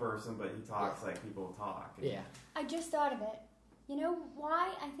normal person, but he talks like people talk. And I just thought of it. You know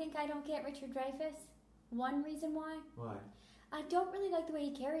why I think I don't get Richard Dreyfuss? One reason why? Why? I don't really like the way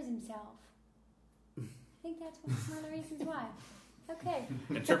he carries himself. I think that's one of the reasons why. Okay.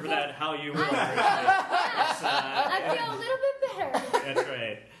 Interpret that how you will. I feel a little bit better. That's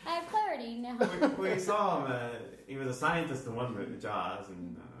right. I have clarity now. We saw him. He was a scientist in one movie, Jaws,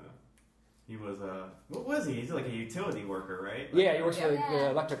 and he was what was he? He's like a utility worker, right? Yeah, he works for the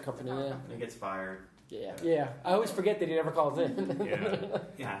electric company. Yeah. He gets fired. Yeah. I always forget that he never calls in.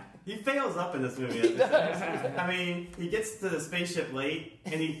 Yeah. He fails up in this movie. I mean, he gets to the spaceship late,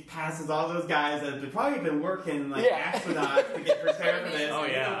 and he passes all those guys that have probably been working like astronauts to get prepared for this. Oh,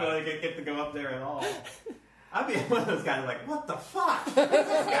 and yeah. He don't really get to go up there at all. I'd be one of those guys like, what the fuck? Who's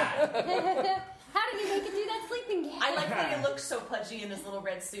this guy? How did he make it do that sleeping gas? I like that he looks so pudgy in his little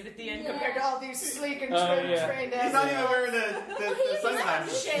red suit at the end Yeah. compared to all these sleek and Oh, trim yeah. trained He's not even wearing the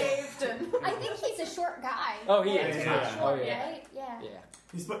sunglasses. shaved and I think he's a short guy. Oh, he is. He's Yeah. not short, Oh, yeah. right? Yeah.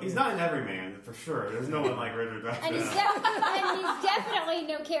 He's not an everyman, for sure. There's no one like Richard Dreyfuss. And he's definitely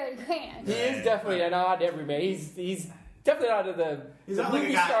no Cary Grant. He is definitely an odd everyman. He's definitely not of the not like a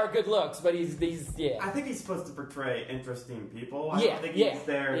movie guy- star good looks, but he's I think he's supposed to portray interesting people. I Yeah, don't think yeah, he's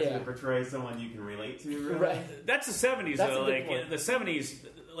there yeah. to portray someone you can relate to, really. right. That's the 70s, That's though. a good Like, point. the 70s,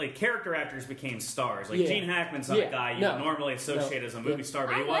 like, character actors became stars. Like, Yeah. Gene Hackman's not Yeah. a guy you No. would normally associate No. as a movie Yeah. star,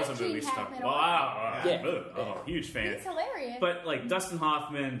 but I he was like a movie Gene star. Hackman a Wow. lot. Yeah. Oh, huge fan. He's hilarious. But, like, Dustin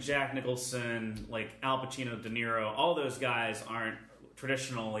Hoffman, Jack Nicholson, like, Al Pacino, De Niro, all those guys aren't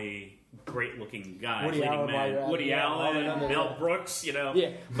traditionally great-looking guys. Woody leading Allen, men. while you're at it, Woody yeah, all the Allen, others, Mel yeah. Brooks, you know.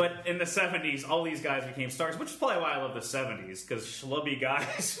 Yeah. But in the 70s, all these guys became stars, which is probably why I love the 70s, because schlubby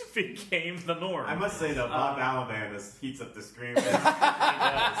guys became the norm. I must say, though, Bob Balaban just heats up the screen. He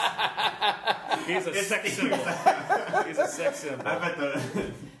does. He's a sex symbol. He's a sex symbol. I bet the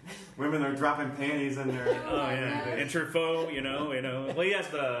women are dropping panties in their... Oh yeah, Interfo, you know. Well, he has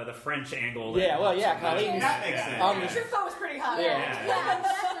the French angle. Yeah, well, yeah, Colleen. That makes sense. Truffaut was pretty hot. Yeah.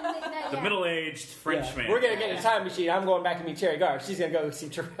 The middle-aged Frenchman. We're gonna get a time machine. I'm going back to meet Terry Garr. She's gonna go see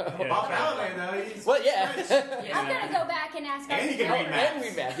Truffaut. Yeah. Bob Balaban, though, he's Well, yeah. French. I'm gonna go back and ask. And he can our- read maps. And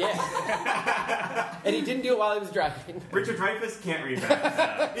read maps, yeah. And he didn't do it while he was driving. Richard Dreyfuss can't read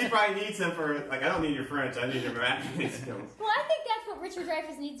maps. He probably needs him for, like, I don't need your French, I need your map reading skills. Well, I think that's what Richard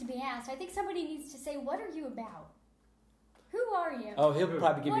Dreyfuss needs to be asked. I think somebody needs to say, "What are you about? Who are you?" Oh, he'll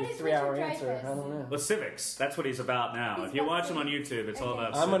probably give What you a is 3-hour Richard answer. Dreyfuss? I don't know. Well, civics. That's what he's about now. He's If you about watch him on YouTube, it's all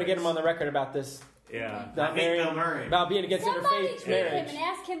about I'm gonna get him civics. on the record about this. Yeah. About I hate marrying- Bill Murray. About being against Somebody interfaith tweet him marriage. and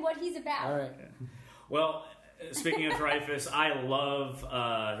ask him what he's about. All right. Well, speaking of Dreyfuss, I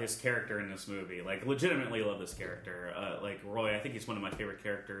love his character in this movie. Like, legitimately love this character. Like Roy, I think he's one of my favorite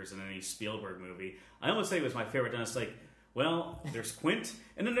characters in any Spielberg movie. I almost say he was my favorite. And it's like, well, there's Quint,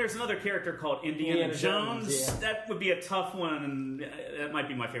 and then there's another character called Indiana Jones. yeah. That would be a tough one, and that might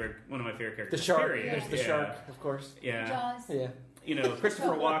be one of my favorite characters. The shark. Period. There's the Yeah. shark, of course. Yeah. Jaws. Yeah. You know,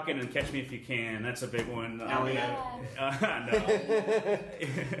 Christopher Walken and Catch Me If You Can. That's a big one. Elliot. No.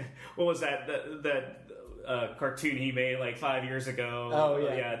 What was that? That cartoon he made like 5 years ago. Oh,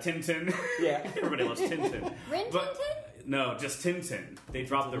 yeah. Yeah, Tintin. Yeah. Everybody loves Tintin. Rin But- Tintin? No, just Tintin. They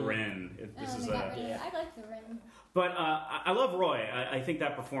dropped the Ren. Oh, they got rid of it. I like the Rin. But I love Roy. I think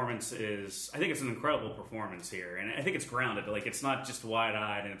that performance I think it's an incredible performance here. And I think it's grounded. Like, it's not just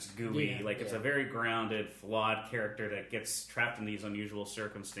wide-eyed and it's gooey. Yeah, It's a very grounded, flawed character that gets trapped in these unusual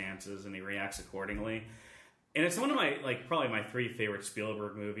circumstances and he reacts accordingly. And it's one of my, probably my 3 favorite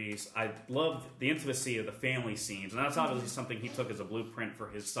Spielberg movies. I loved the intimacy of the family scenes. And that's obviously something he took as a blueprint for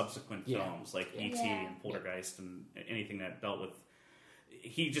his subsequent films, like E.T. Yeah. and Poltergeist and anything that dealt with.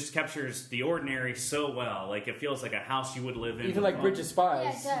 He just captures the ordinary so well. Like, it feels like a house you would live in. Even like Bridge of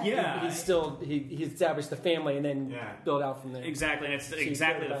Spies. Yeah, it does. Yeah. He's still, he established the family and then built out from there. Exactly, and it's you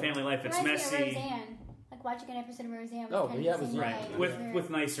exactly feel the that. family life. It's Reminds me of messy. Roseanne. Like watching an episode of Roseanne. Oh, kind of yeah, the it was same Right, way. with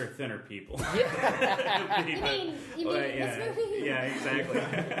nicer, thinner people. You mean yeah, this movie? yeah, exactly.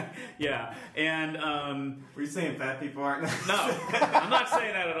 Yeah, and Were you saying fat people aren't nice? no, I'm not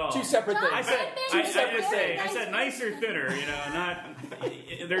saying that at all. Two separate things. I said, Two I separate said nicer, thinner. You know, not.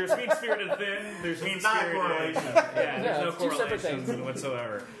 There's mean spirited thin. There's mean Not a spirited. correlation. Yeah, there's no it's two separate correlations things.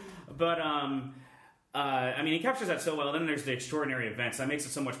 whatsoever. But I mean, he captures that so well. Then there's the extraordinary events that makes it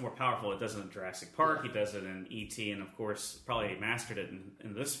so much more powerful. It does it in Jurassic Park. He does it in E.T. and of course, probably mastered it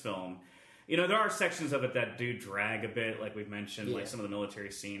in this film. You know, there are sections of it that do drag a bit, like we've mentioned, like some of the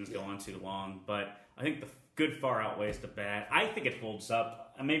military scenes go on too long. But I think the good far outweighs the bad. I think it holds up.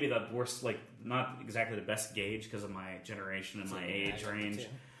 Maybe the worst, not exactly the best gauge because of my generation and my age range.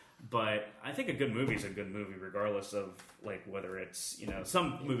 But I think a good movie is a good movie, regardless of whether it's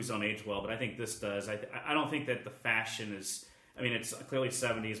some movies don't age well, but I think this does. I don't think that the fashion is. I mean, it's clearly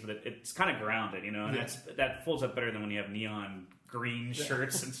 70s, but it's kind of grounded, and that folds up better than when you have neon green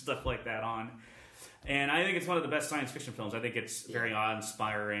shirts and stuff like that on. And I think it's one of the best science fiction films. I think it's very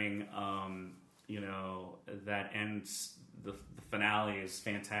awe-inspiring. That ends. The finale is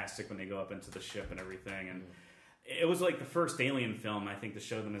fantastic when they go up into the ship and everything, and. It was like the first Alien film, I think, to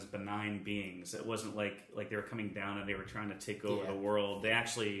show them as benign beings. It wasn't like they were coming down and they were trying to take over the world. They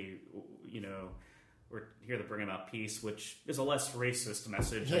actually, were here to bring about peace, which is a less racist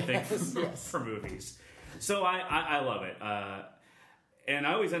message, I think, for movies. So I love it. And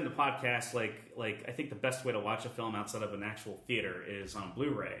I always end the podcast like I think the best way to watch a film outside of an actual theater is on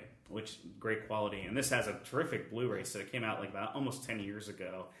Blu-ray, which great quality. And this has a terrific Blu-ray set. It came out about almost 10 years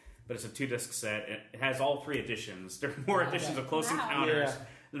ago. But it's a 2-disc set. It has all 3 editions. There are more editions of Close Encounters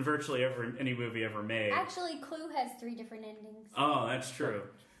than virtually any movie ever made. Actually, Clue has 3 different endings. Oh, that's true.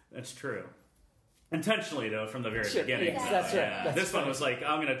 That's true. Intentionally, though, from the very beginning. Yes, that's right. Yeah. That's This one was like,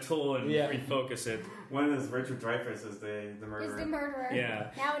 I'm going to tool and refocus it. When is Richard Dreyfuss is the murderer? Is the murderer.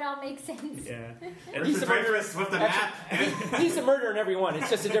 Yeah. Now it all makes sense. Yeah. Richard Dreyfuss with the map. He's a murderer in every one. It's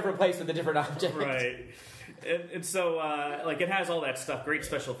just a different place with a different object. Right. And so, it has all that stuff. Great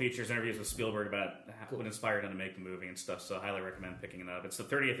special features, interviews with Spielberg about what inspired him to make the movie and stuff. So I highly recommend picking it up. It's the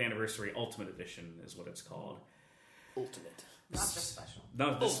 30th Anniversary Ultimate Edition is what it's called. Ultimate. Not just special.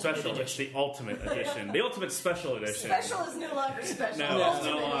 No, the special. It's the Ultimate Edition. The Ultimate Special Edition. Special is no longer special. No, it's no Ultimate is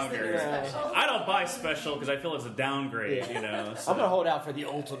the longer. new special. I don't buy special because I feel it's a downgrade, so. I'm going to hold out for the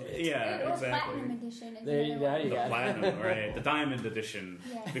Ultimate. Yeah, Or exactly. Platinum Edition. Is There you the other go. one. The Platinum, right? The Diamond Edition.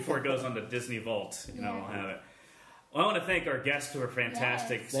 Yes. Before it goes on the Disney Vault, we'll have it. Well, I want to thank our guests who are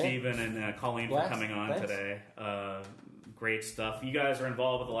fantastic, Yes. Stephen and Colleen, for coming on Thanks. today. Great stuff. You guys are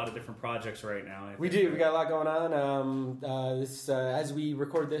involved with a lot of different projects right now. We do. We got a lot going on. As we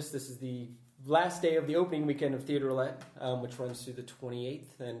record this is the last day of the opening weekend of Theater Roulette, which runs through the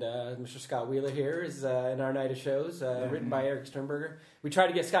 28th. And Mr. Scott Wheeler here is in our night of shows, written by Eric Sternberger. We tried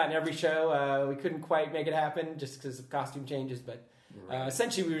to get Scott in every show. We couldn't quite make it happen just because of costume changes, but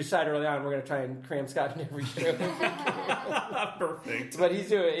essentially we decided early on we're going to try and cram Scott in every show. Perfect. But he's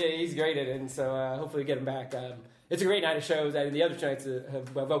great at it, and so hopefully we get him back. It's a great night of shows, and the other nights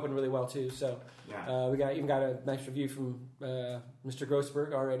have opened really well too. So we got a nice review from Mr.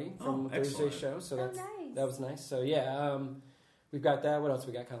 Grossberg already from Thursday's show. So nice. that was nice. So we've got that. What else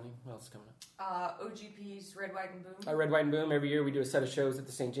we got, Colleen? What else is coming up? OGP's Red, White, and Boom. Red, White, and Boom. Every year we do a set of shows at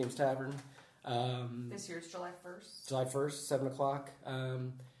the St. James Tavern. This year's July 1st. July 1st, 7 o'clock.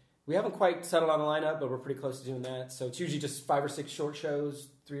 We haven't quite settled on a lineup, but we're pretty close to doing that. So it's usually just 5 or 6 short shows,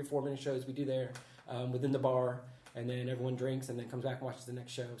 3 or 4 minute shows we do there within the bar, and then everyone drinks and then comes back and watches the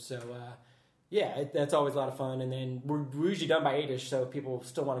next show. So that's always a lot of fun. And then we're usually done by 8ish, so if people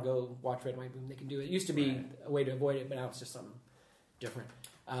still want to go watch Red, White, Boom, they can do it. It used to be a way to avoid it, but now it's just something different.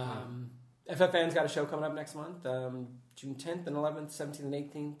 FFN's got a show coming up next month, June 10th and 11th, 17th and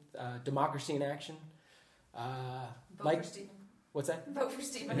 18th. Democracy in Action. Vote for Stephen. What's that? Vote for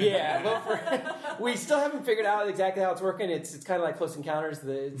Stephen. Yeah, vote for. We still haven't figured out exactly how it's working. It's kind of like Close Encounters.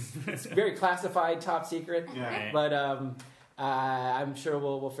 It's very classified, top secret. Yeah. But I'm sure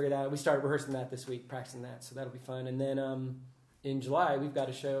we'll figure that out. We started rehearsing that this week, practicing that, so that'll be fun. And then in July, we've got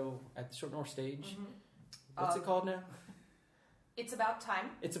a show at the Short North Stage. What's it called now? It's About Time.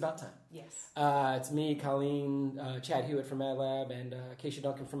 It's About Time. Yes. It's me, Colleen, Chad Hewitt from Mad Lab, and Keisha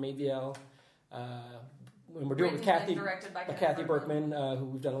Duncan from ABL. And we're doing it with Kathy, directed by Kathy Berkman, who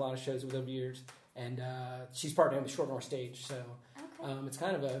we've done a lot of shows with over the years. And she's partnering with Short North Stage. So it's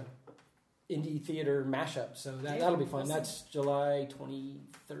kind of a indie theater mashup. So that'll be fun. That's July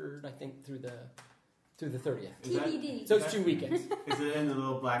 23rd, I think, through the 30th. TBD. So it's 2 weekends. Is it in the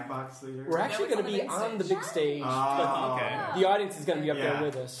little black box theater? We're actually it's going to be on the big stage. Oh, okay. The audience is going to be up there Yeah.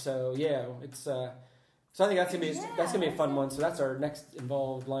 with us. So yeah, it's so I think that's gonna be a fun one. So that's our next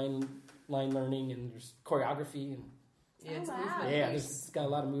involved line learning, and there's choreography, and Yeah, it's a wow. movement. yeah, it's got a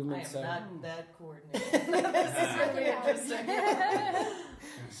lot of I movement. am So not that coordinated. This is going to be interesting.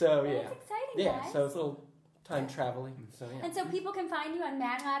 so yeah, That's exciting, yeah. guys. So it's a little time traveling. So yeah. And so people can find you on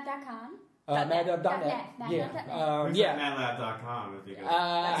madlab.com. Madlab.net. Madlab.net. Yeah. Where's Yeah. madlab.com if you go. I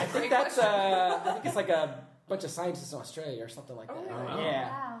That's a think great that's I think it's like a bunch of scientists in Australia or something like that. Oh, Yeah.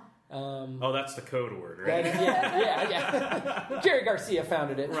 Wow. Oh, that's the code word, right? yeah. Jerry Garcia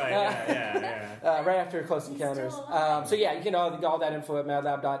founded it. Right, yeah. Right after Close He's Encounters. still alive. So yeah, you can all that info at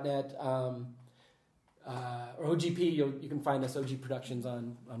madlab.net. Or OGP, you can find us, OG Productions,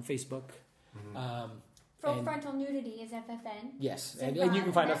 on Facebook. Full And- Frontal Nudity is FFN. Yes, So and you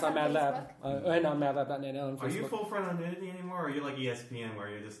can find us that's on on MadLab, and on madlab.net and on Are you Facebook. full front on nudity anymore, or are you like ESPN where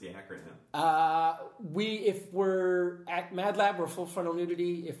you're just the acronym? If we're at MadLab, we're full frontal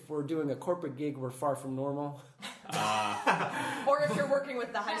nudity. If we're doing a corporate gig, we're far from normal. Or if you're working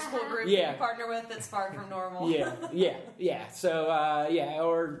with the high school group Yeah. you partner with that's far from normal. Yeah. So,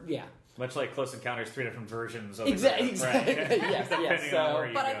 Much like Close Encounters, 3 different versions of Exactly. the group, right? Yes. Depending on where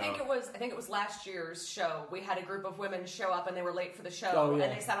you But go. I think it was last year's show. We had a group of women show up and they were late for the show, Oh, yeah.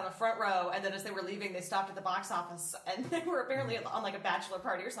 and they sat on the front row. And then as they were leaving, they stopped at the box office, and they were apparently on like a bachelor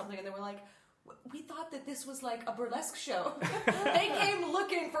party or something. And they were like, "We thought that this was like a burlesque show." They came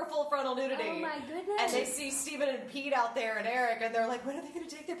looking for full frontal nudity. Oh my goodness. And they see Steven and Pete out there and Eric, and they're like, "When are they going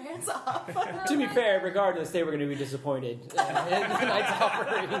to take their pants off?" To be fair, regardless, they were going to be disappointed in the night's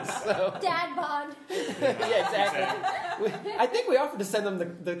offering. So. Dad bod. Yeah, exactly. I think we offered to send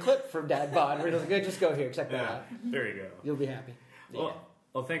them the clip from Dad Bod. We're like, just go here, check that out. There you go. You'll be happy.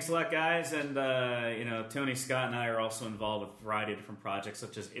 Well, thanks a lot, guys. And, Tony, Scott, and I are also involved with a variety of different projects,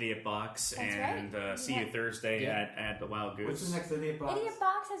 such as Idiot Box. That's and see you Thursday at the Wild Goose. What's the next Idiot Box? Idiot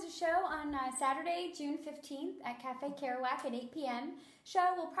Box has a show on Saturday, June 15th at Cafe Kerouac at 8 p.m.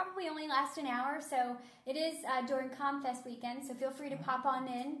 Show will probably only last an hour, so it is during ComFest weekend, so feel free to pop on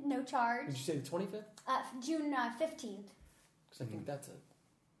in, no charge. Did you say the 25th? June 15th. Because I think that's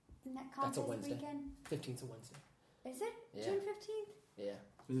Isn't that That's a ComFest Wednesday. weekend? 15th's a Wednesday. Is it? Yeah. June 15th? Yeah.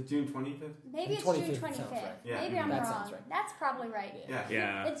 Is it June 25th? Maybe it's 25th June sounds 25th. right. Yeah. Maybe I'm That wrong. sounds right. That's probably right.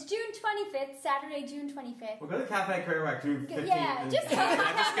 Yeah. It's June 25th, Saturday, June 25th. We'll go to Cafe Kerouac June 15th. Yeah, just come on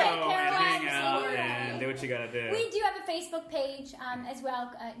Just go Cafe and Kerouac. hang out see and do what you gotta do. We do have a Facebook page as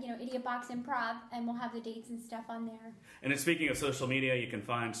well, Idiot Box Improv, and we'll have the dates and stuff on there. And then speaking of social media, you can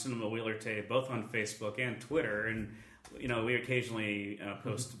find Cinema Wheeler Tape both on Facebook and Twitter. And, we occasionally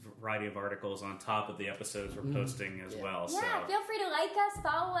post a variety of articles on top of the episodes we're posting as well. Yeah, So. feel free to like us,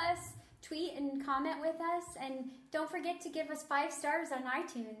 follow us, tweet and comment with us, and don't forget to give us 5 stars on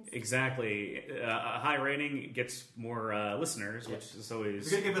iTunes. Exactly. A high rating gets more listeners, which is always...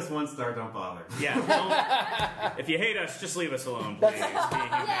 If you're going to give us 1 star, don't bother. Yeah. If you hate us, just leave us alone, please.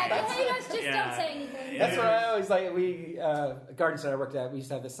 Yeah, if you hate us, just Yeah. don't say anything. That's what I always like. Garden Center I worked at, we used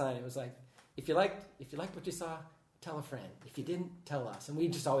to have this sign. It was like, if you liked what you saw, tell a friend. If you didn't, tell us. And we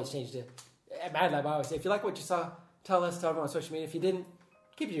just always changed it. At Mad Lab, I always say, if you like what you saw, tell us, tell everyone on social media. If you didn't,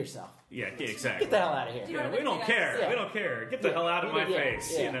 keep it to yourself. Yeah, exactly. Get the hell out of here. You know Yeah, what we don't care. Yeah. We don't care. Get the hell out of my Yeah.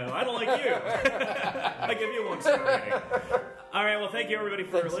 face. Yeah. I don't like you. I give you 1 star rating. All right. Well, thank you everybody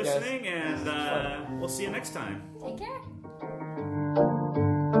for Thanks, guys. listening, and we'll see you next time. Take care.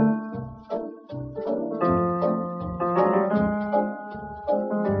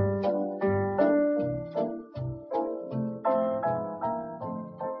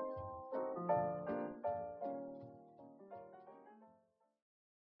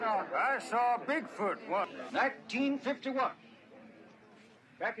 saw Bigfoot was 1951.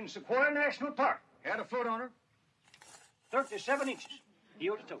 Back in Sequoia National Park. Had a foot on her. 37 inches.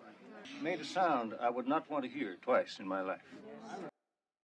 Heel to toe. Made a sound I would not want to hear twice in my life.